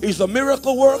 He's the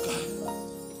miracle worker.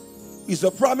 He's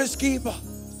the promise keeper.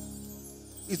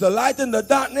 He's the light in the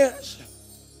darkness.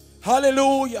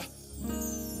 Hallelujah.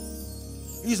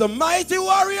 He's a mighty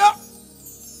warrior.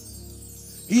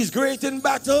 He's great in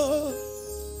battle.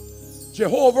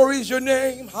 Jehovah is your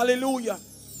name. Hallelujah.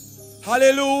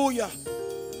 Hallelujah.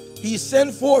 He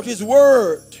sent forth his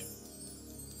word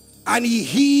and he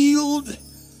healed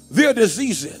their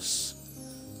diseases.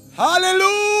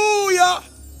 Hallelujah.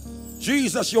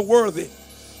 Jesus, you're worthy.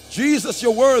 Jesus,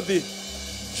 you're worthy.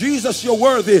 Jesus, you're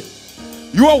worthy.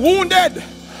 You are wounded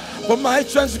for my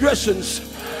transgressions.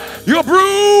 You're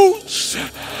bruised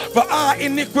for our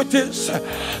iniquities.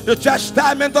 The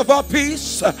chastisement of our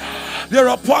peace, they're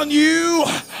upon you.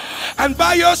 And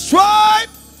by your stripes,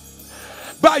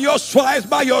 by your stripes,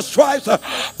 by your stripes,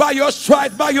 by your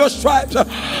stripes, by your stripes,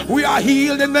 we are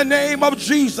healed in the name of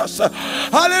Jesus.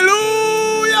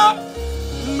 Hallelujah.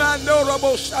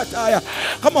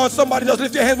 Come on, somebody, just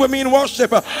lift your hands with me in worship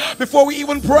before we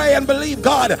even pray and believe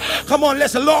God. Come on,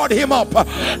 let's Lord him up.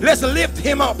 Let's lift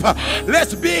him up.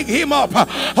 Let's big him up.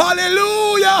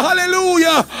 Hallelujah,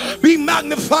 hallelujah. Be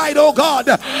magnified, oh God.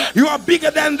 You are bigger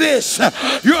than this.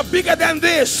 You're bigger than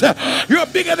this. You're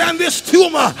bigger than this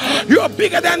tumor. You're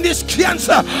bigger than this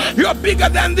cancer. You're bigger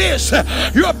than this.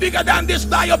 You're bigger than this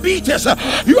diabetes.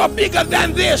 You're bigger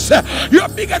than this. You're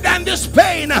bigger than this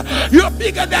pain. You're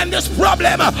bigger than this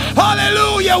problem.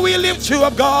 Hallelujah. We lift you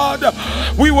up, God.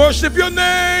 We worship your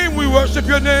name. We worship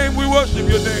your name. We worship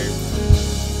your name.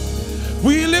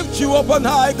 We lift you up on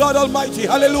high, God Almighty.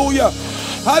 Hallelujah.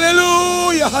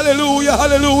 Hallelujah. Hallelujah.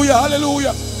 Hallelujah.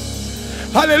 Hallelujah.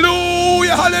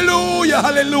 Hallelujah. Hallelujah.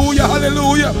 Hallelujah.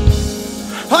 Hallelujah.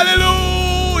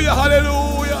 Hallelujah.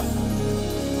 Hallelujah.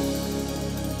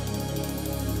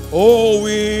 Oh,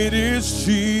 it is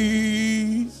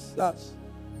Jesus.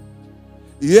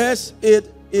 Yes,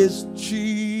 it is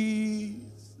Jesus.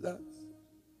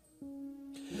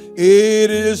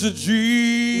 It is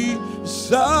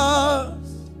Jesus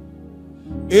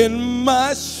in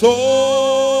my soul.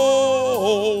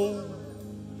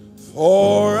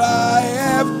 For I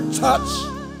have touched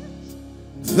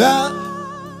the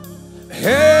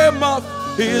hem of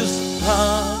his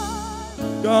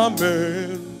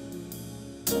garment,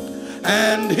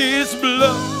 and his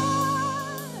blood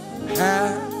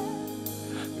hath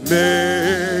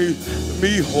made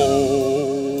me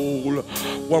whole.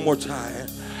 One more time.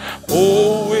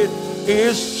 Oh, it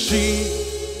is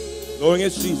Jesus. Knowing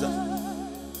it's Jesus.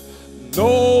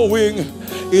 Knowing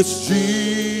it's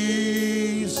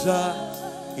Jesus.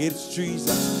 It's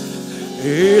Jesus.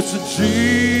 It's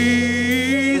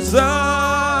Jesus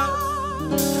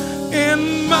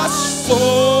in my soul.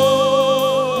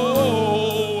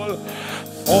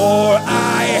 For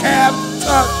I have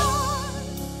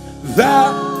touched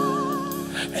the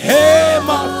hem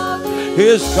of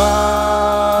his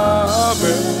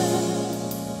garment,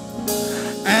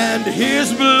 and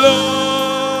his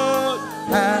blood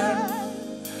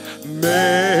hath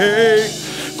made.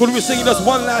 Could we sing this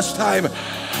one last time?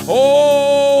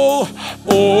 Oh,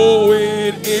 oh,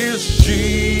 it is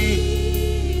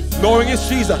Jesus. Knowing it's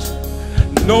Jesus.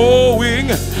 Knowing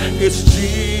it's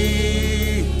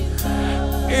Jesus.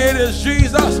 It is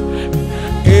Jesus.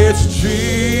 It's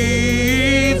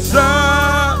Jesus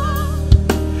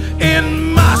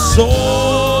in my soul.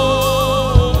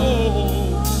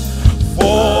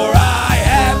 For I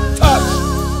have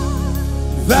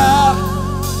touched the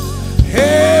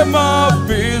hem of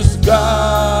his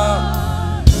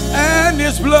garment, and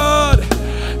his blood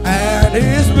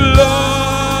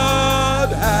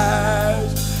has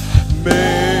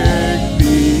made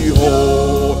me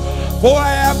whole. For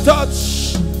I have touched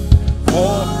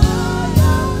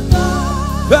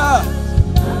the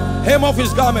hem of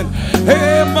his garment,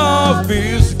 hem of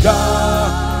his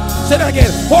garment. Say that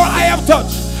again. For I have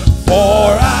touched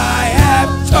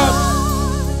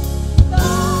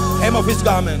hem of his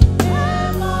garment.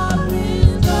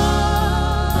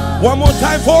 One more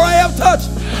time. For I have touched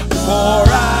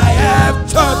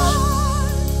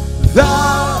the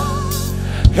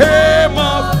hem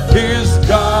of his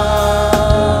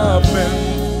garment,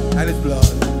 and his blood,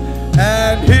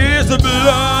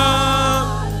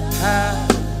 hath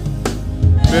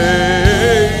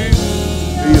made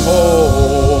me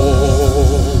whole.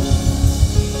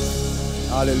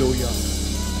 Hallelujah.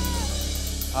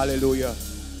 Hallelujah.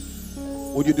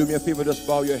 Would you do me a favor? Just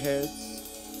bow your heads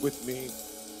with me.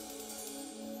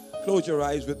 Close your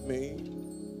eyes with me.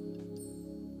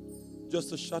 Just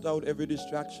to shut out every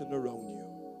distraction around you.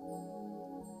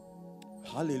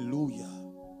 Hallelujah.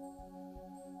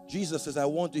 Jesus says, I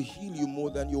want to heal you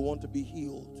more than you want to be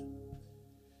healed.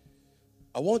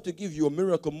 I want to give you a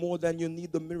miracle more than you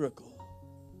need the miracle.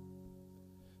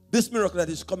 This miracle that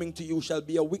is coming to you shall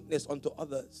be a witness unto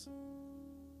others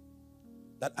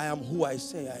that I am who I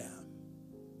say I am.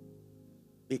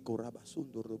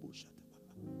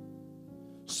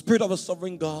 Spirit of a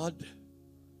sovereign God,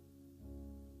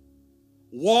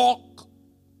 walk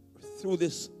through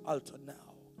this altar now.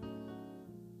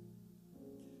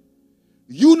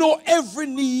 You know every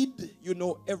need, you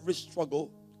know every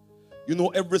struggle, you know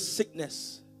every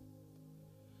sickness,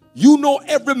 you know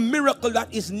every miracle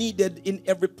that is needed in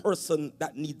every person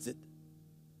that needs it.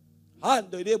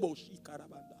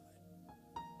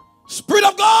 Spirit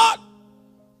of God,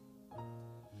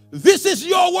 this is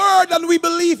your word and we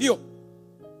believe you.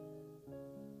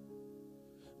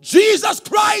 Jesus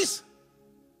Christ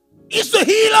is the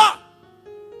healer.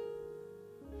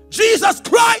 Jesus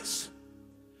Christ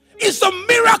is the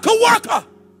miracle worker.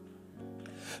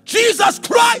 Jesus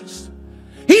Christ,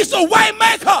 he's the way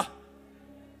maker.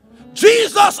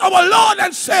 Jesus, our Lord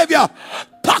and Savior,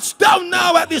 touch down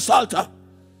now at this altar.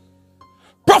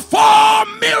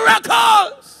 Perform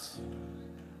miracles.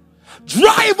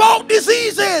 Drive out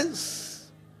diseases.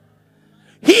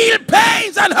 Heal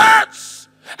pains and hurts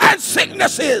and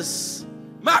sicknesses.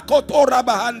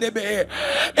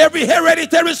 Every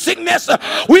hereditary sickness,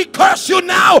 we curse you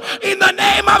now in the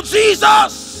name of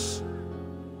Jesus.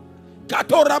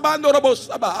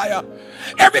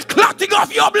 Every clotting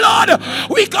of your blood,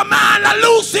 we command a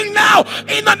loosing now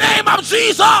in the name of Jesus.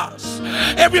 Jesus.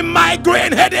 Every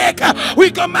migraine headache,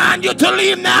 we command you to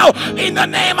leave now in the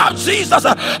name of Jesus.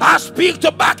 I speak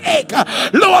to backache,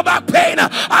 lower back pain.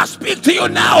 I speak to you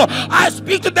now. I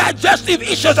speak to digestive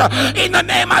issues in the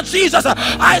name of Jesus.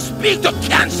 I speak to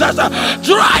cancers.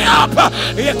 Dry up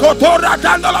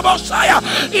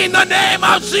in the name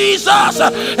of Jesus.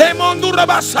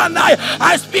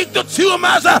 I speak to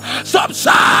tumors.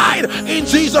 Subside in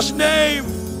Jesus' name.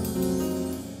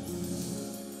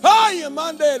 Hi,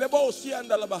 Mande, the Bosi and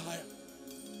the Labahaya.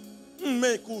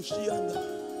 Mekushi and the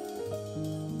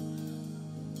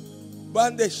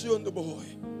Bande Shun the boy.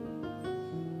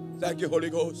 Thank you,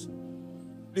 Holy Ghost.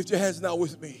 Lift your hands now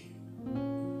with me.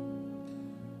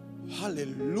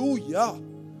 Hallelujah.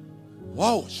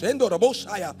 Wow, Shendo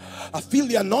Raboshaya. I feel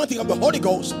the anointing of the Holy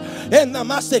Ghost.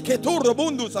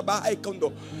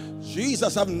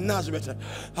 Jesus of Nazareth.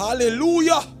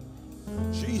 Hallelujah.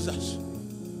 Jesus.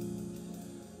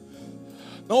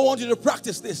 Now I want you to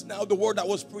practice this now, the word that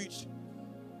was preached.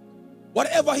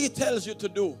 Whatever he tells you to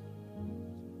do,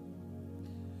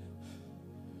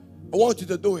 I want you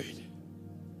to do it.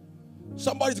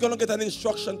 Somebody's going to get an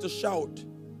instruction to shout,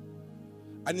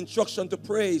 an instruction to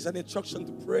praise, an instruction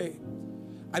to pray,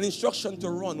 an instruction to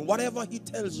run. Whatever he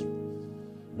tells you.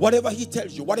 Whatever he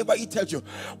tells you, whatever he tells you,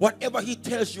 whatever he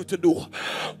tells you to do,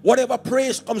 whatever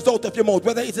praise comes out of your mouth,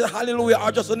 whether it's a hallelujah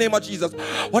or just the name of Jesus,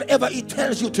 whatever he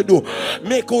tells you to do,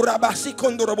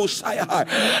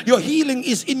 your healing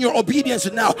is in your obedience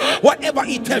now. Whatever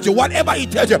he tells you, whatever he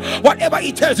tells you, whatever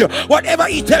he tells you, whatever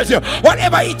he tells you,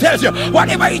 whatever he tells you,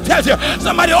 whatever he tells you,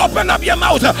 somebody open up your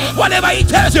mouth. Whatever he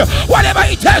tells you, whatever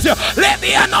he tells you, let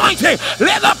the anointing,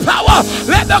 let the power,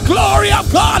 let the glory of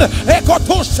God.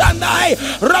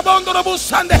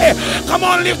 Come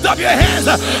on, lift up your hands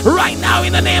right now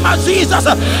in the name of Jesus.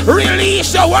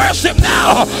 Release your worship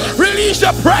now. Release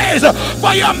your praise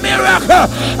for your miracle.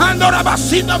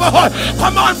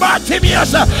 Come on,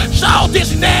 Bartimaeus, shout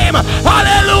his name.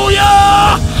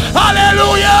 Hallelujah!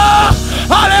 Hallelujah!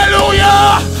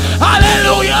 Hallelujah!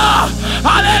 Hallelujah!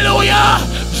 Hallelujah!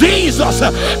 Jesus,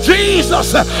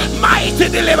 Jesus, mighty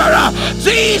deliverer,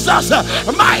 Jesus,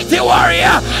 mighty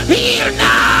warrior, heal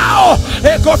now.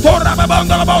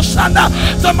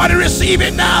 Somebody receive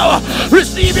it now.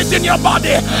 Receive it in your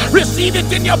body, receive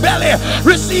it in your belly,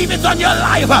 receive it on your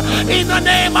life. In the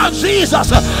name of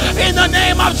Jesus, in the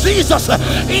name of Jesus,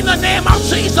 in the name of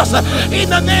Jesus, in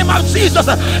the name of Jesus.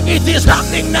 It is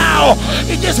happening now.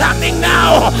 It is happening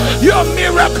now. Your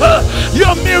miracle,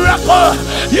 your miracle,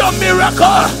 your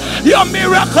miracle. Your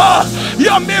miracle,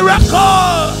 your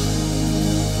miracle.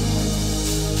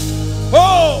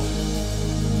 Oh,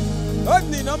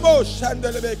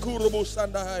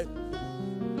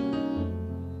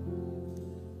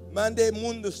 Mande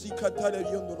mundo sikatale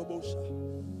yondorobosha.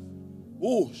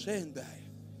 Oh, Shendai.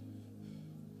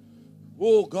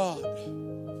 Oh God.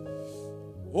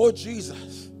 Oh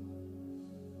Jesus.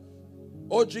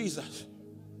 Oh Jesus.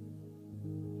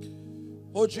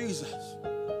 Oh Jesus.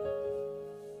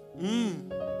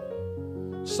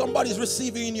 Somebody's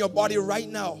receiving in your body right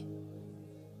now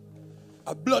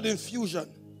a blood infusion.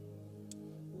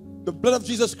 The blood of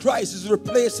Jesus Christ is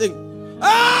replacing,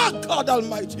 God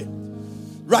Almighty,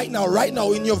 right now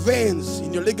in your veins,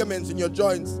 in your ligaments, in your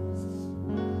joints.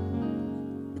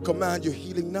 We command your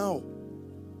healing now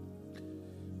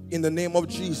in the name of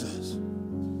Jesus.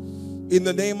 In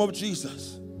the name of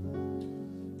Jesus.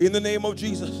 In the name of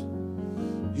Jesus.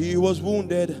 He was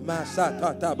wounded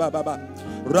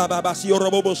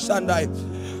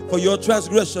for your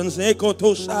transgressions. He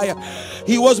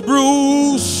was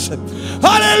bruised,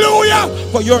 hallelujah,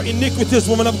 for your iniquities,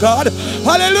 woman of God.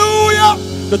 Hallelujah.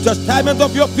 The chastisement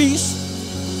of your peace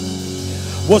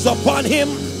was upon him,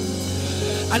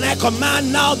 and I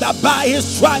command now that by his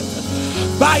stripe,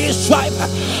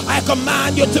 I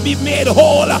command you to be made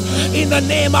whole in the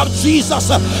name of Jesus.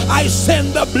 I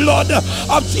send the blood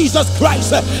of Jesus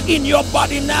Christ in your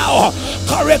body now.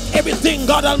 Correct everything,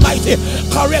 God Almighty.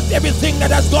 Correct everything that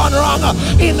has gone wrong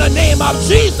in the name of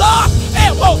Jesus.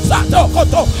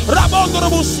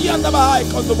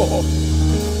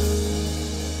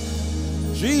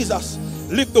 Jesus,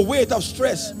 lift the weight of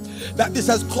stress that this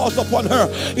has caused upon her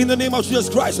in the name of Jesus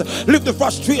Christ. Lift the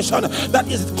frustration that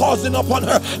is causing upon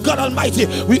her. God Almighty,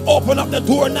 we open up the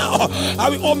door now,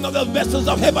 and we open up the vessels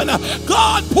of heaven.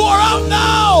 God, pour out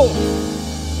now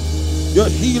your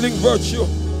healing virtue.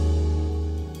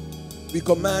 We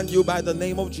command you by the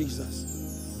name of Jesus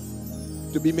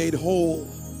to be made whole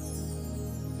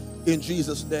in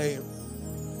Jesus' name.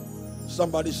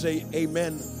 Somebody say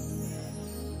amen.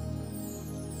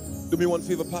 Do me one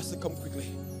favor, Pastor, come quickly.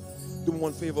 Do me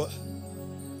one favor.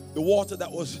 The water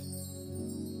that was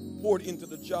poured into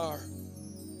the jar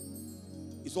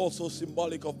is also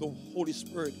symbolic of the Holy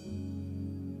Spirit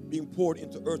being poured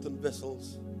into earthen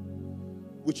vessels,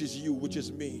 which is you, which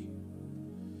is me.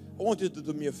 I want you to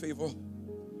do me a favor.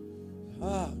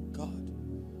 God.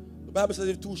 The Bible says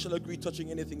if two shall agree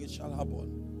touching anything, it shall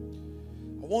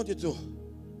happen. I want you to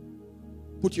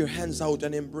put your hands out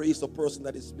and embrace the person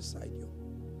that is beside you.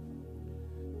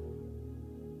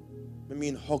 I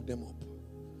mean, hug them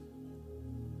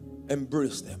up.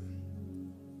 Embrace them.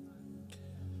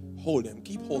 Hold them.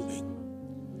 Keep holding.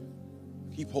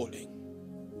 Keep holding.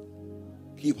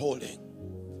 Keep holding.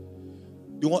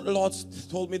 You know what the Lord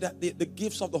told me? That the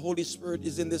gifts of the Holy Spirit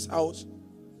is in this house.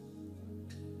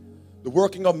 The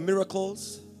working of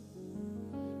miracles,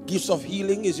 gifts of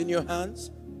healing is in your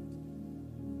hands.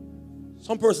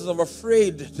 Some persons are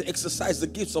afraid to exercise the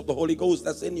gifts of the Holy Ghost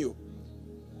that's in you.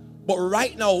 But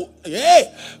right now,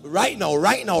 right now,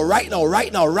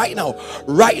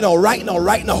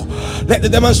 let the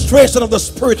demonstration of the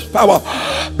Spirit power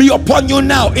be upon you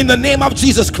now in the name of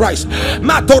Jesus Christ.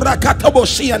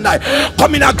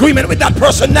 Come in agreement with that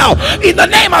person now in the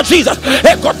name of Jesus.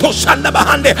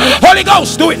 Holy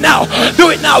Ghost, do it now.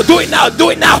 Do it now. Do it now. Do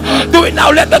it now. Do it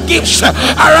now. Let the gifts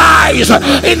arise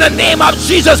in the name of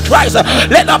Jesus Christ.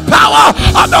 Let the power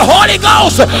of the Holy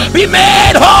Ghost be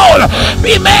made whole.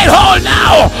 Be made whole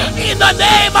now in the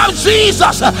name of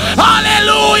Jesus.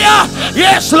 Hallelujah.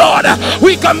 Yes, Lord,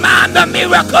 we command the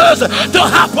miracles to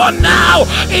happen now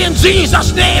in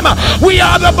Jesus' name. We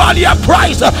are the body of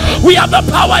Christ. We have the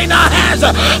power in our hands.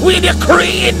 We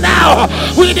decree it now.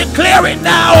 We declare it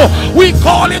now. We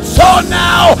call it so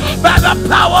now by the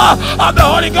power of the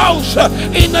Holy Ghost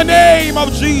in the name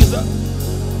of Jesus.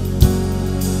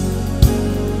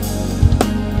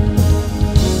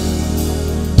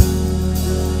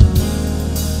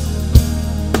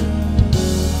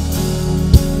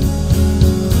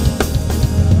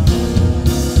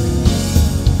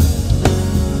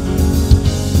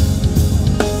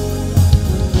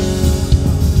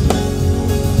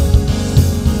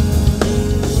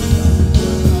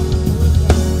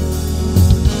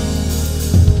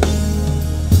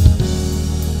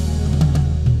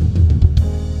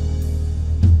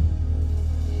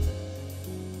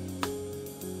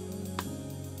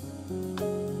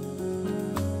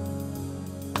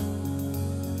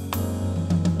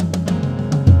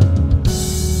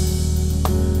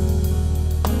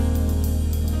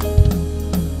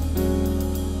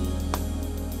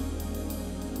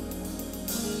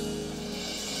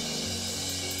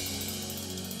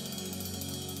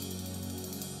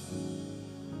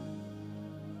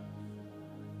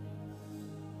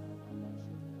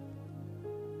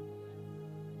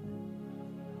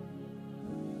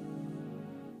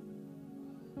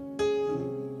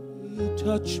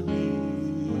 Touch me,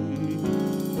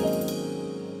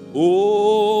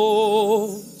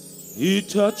 oh, He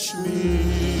touched me,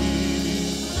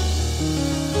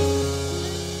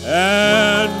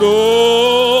 and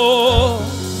oh,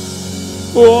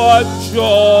 what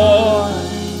joy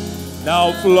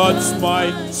now floods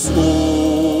my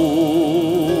soul.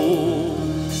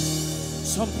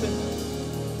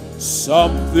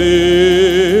 Something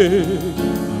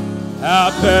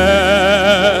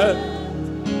happened.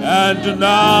 And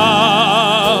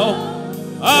now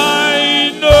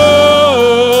I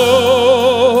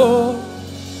know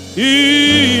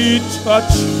He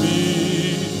touched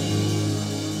me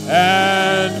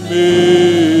and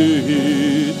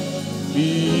made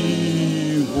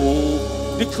me whole.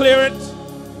 Declare it.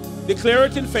 Declare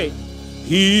it in faith.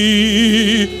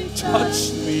 He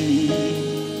touched me.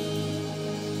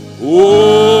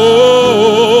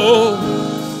 Oh,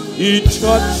 He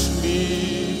touched me.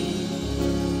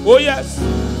 Oh yes.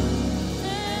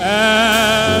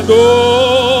 And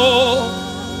oh,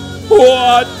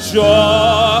 what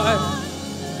joy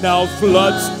now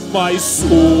floods my soul.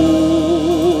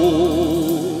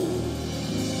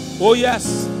 Oh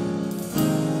yes.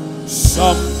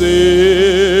 Something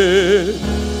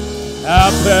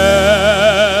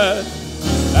happened,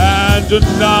 and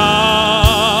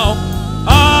now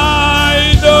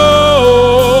I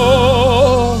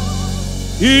know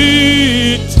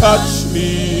He touched me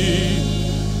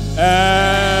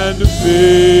and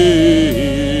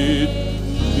made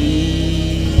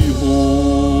me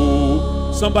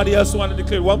whole. Somebody else want to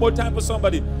declare one more time for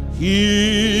somebody.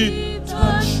 He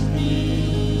touched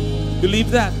me. Believe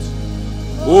that.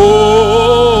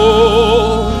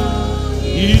 Oh,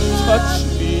 He touched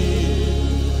me,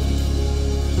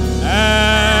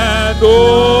 and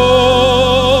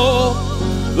oh,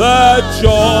 the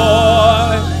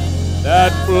joy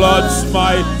that floods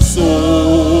my soul.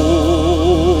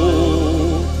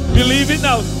 Believe it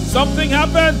now. Something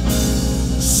happened.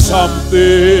 Something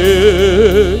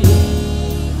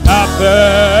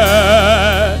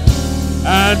happened.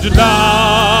 And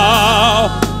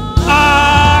now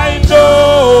I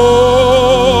know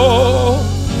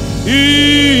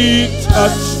He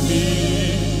touched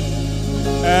me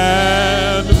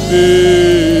and made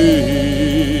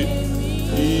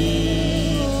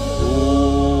me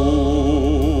whole.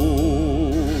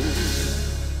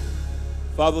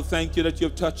 Father, thank you that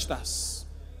you've touched us.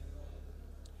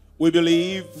 We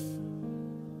believe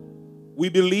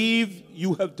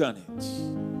you have done it.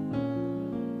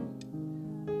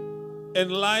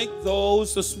 And like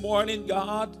those this morning,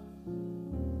 God,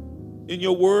 in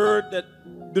your word that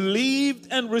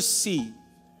believed and received,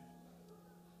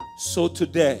 so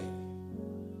today,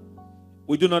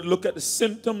 we do not look at the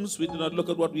symptoms, we do not look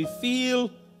at what we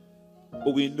feel,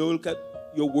 but we look at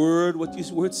your word, what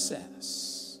your word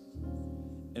says,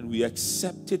 and we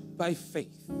accept it by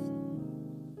faith.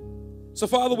 So,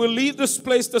 Father, we'll leave this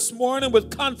place this morning with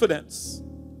confidence,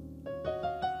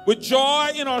 with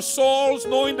joy in our souls,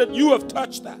 knowing that you have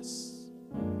touched us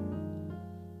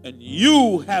and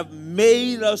you have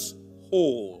made us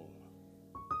whole.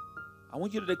 I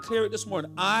want you to declare it this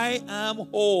morning. I am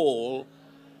whole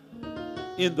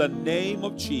in the name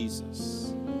of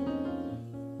Jesus.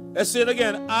 Let's say it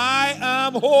again. I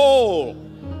am whole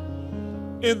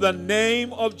in the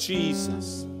name of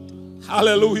Jesus.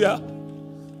 Hallelujah.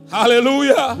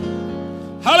 Hallelujah.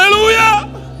 Hallelujah.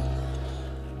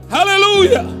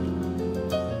 Hallelujah.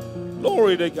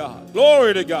 Glory to God.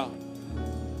 Glory to God.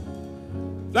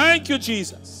 Thank you,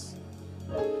 Jesus.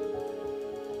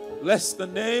 Bless the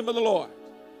name of the Lord.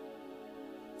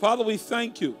 Father, we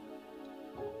thank you.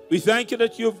 We thank you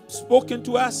that you've spoken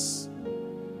to us.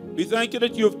 We thank you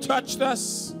that you've touched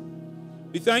us.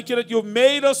 We thank you that you've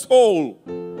made us whole.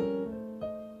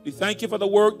 We thank you for the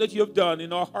work that you have done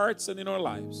in our hearts and in our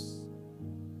lives.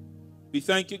 We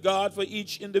thank you, God, for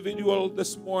each individual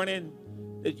this morning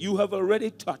that you have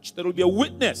already touched. That will be a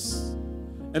witness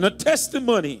and a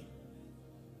testimony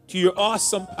to your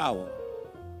awesome power.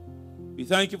 We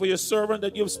thank you for your servant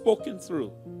that you have spoken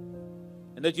through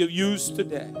and that you have used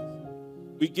today.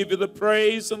 We give you the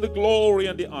praise and the glory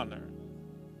and the honor.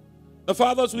 Now,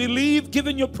 Father, as we leave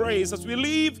giving you praise, as we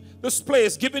leave this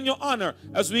place giving you honor,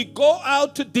 as we go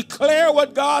out to declare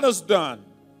what God has done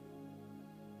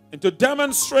and to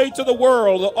demonstrate to the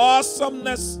world the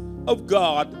awesomeness of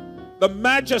God, the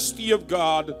majesty of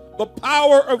God, the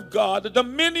power of God, the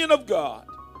dominion of God,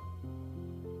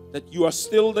 that you are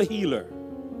still the healer,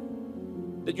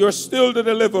 that you're still the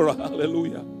deliverer.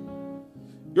 Hallelujah.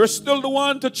 You're still the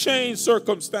one to change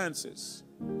circumstances,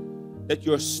 that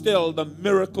you're still the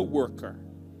miracle worker.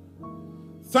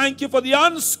 Thank you for the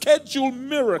unscheduled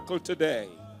miracle today.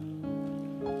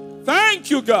 Thank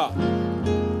you, God.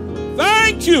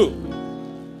 Thank you.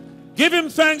 Give him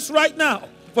thanks right now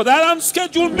for that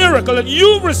unscheduled miracle that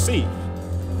you received.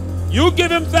 You give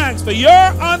him thanks for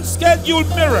your unscheduled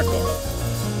miracle.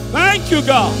 Thank you,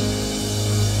 God.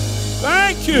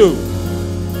 Thank you.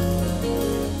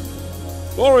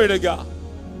 Glory to God.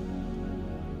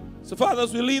 So, Father,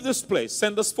 as we leave this place,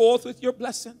 send us forth with your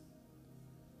blessing.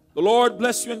 The Lord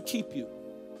bless you and keep you.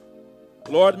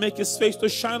 The Lord make his face to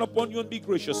shine upon you and be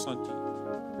gracious unto you.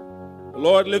 The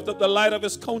Lord lift up the light of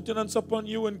his countenance upon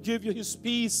you and give you his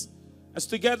peace. As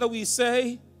together we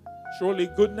say, surely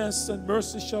goodness and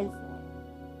mercy shall follow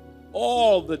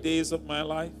all the days of my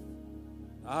life.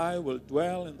 I will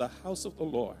dwell in the house of the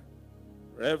Lord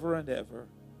forever and ever.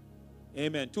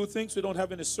 Amen. Two things. We don't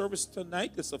have any service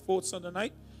tonight. It's the fourth Sunday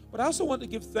night. But I also want to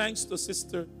give thanks to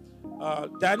Sister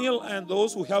Daniel and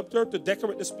those who helped her to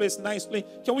decorate this place nicely.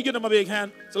 Can we give them a big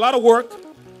hand? It's a lot of work.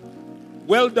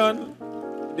 Well done.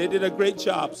 They did a great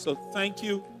job. So thank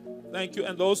you. Thank you.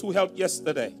 And those who helped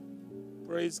yesterday.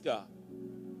 Praise God.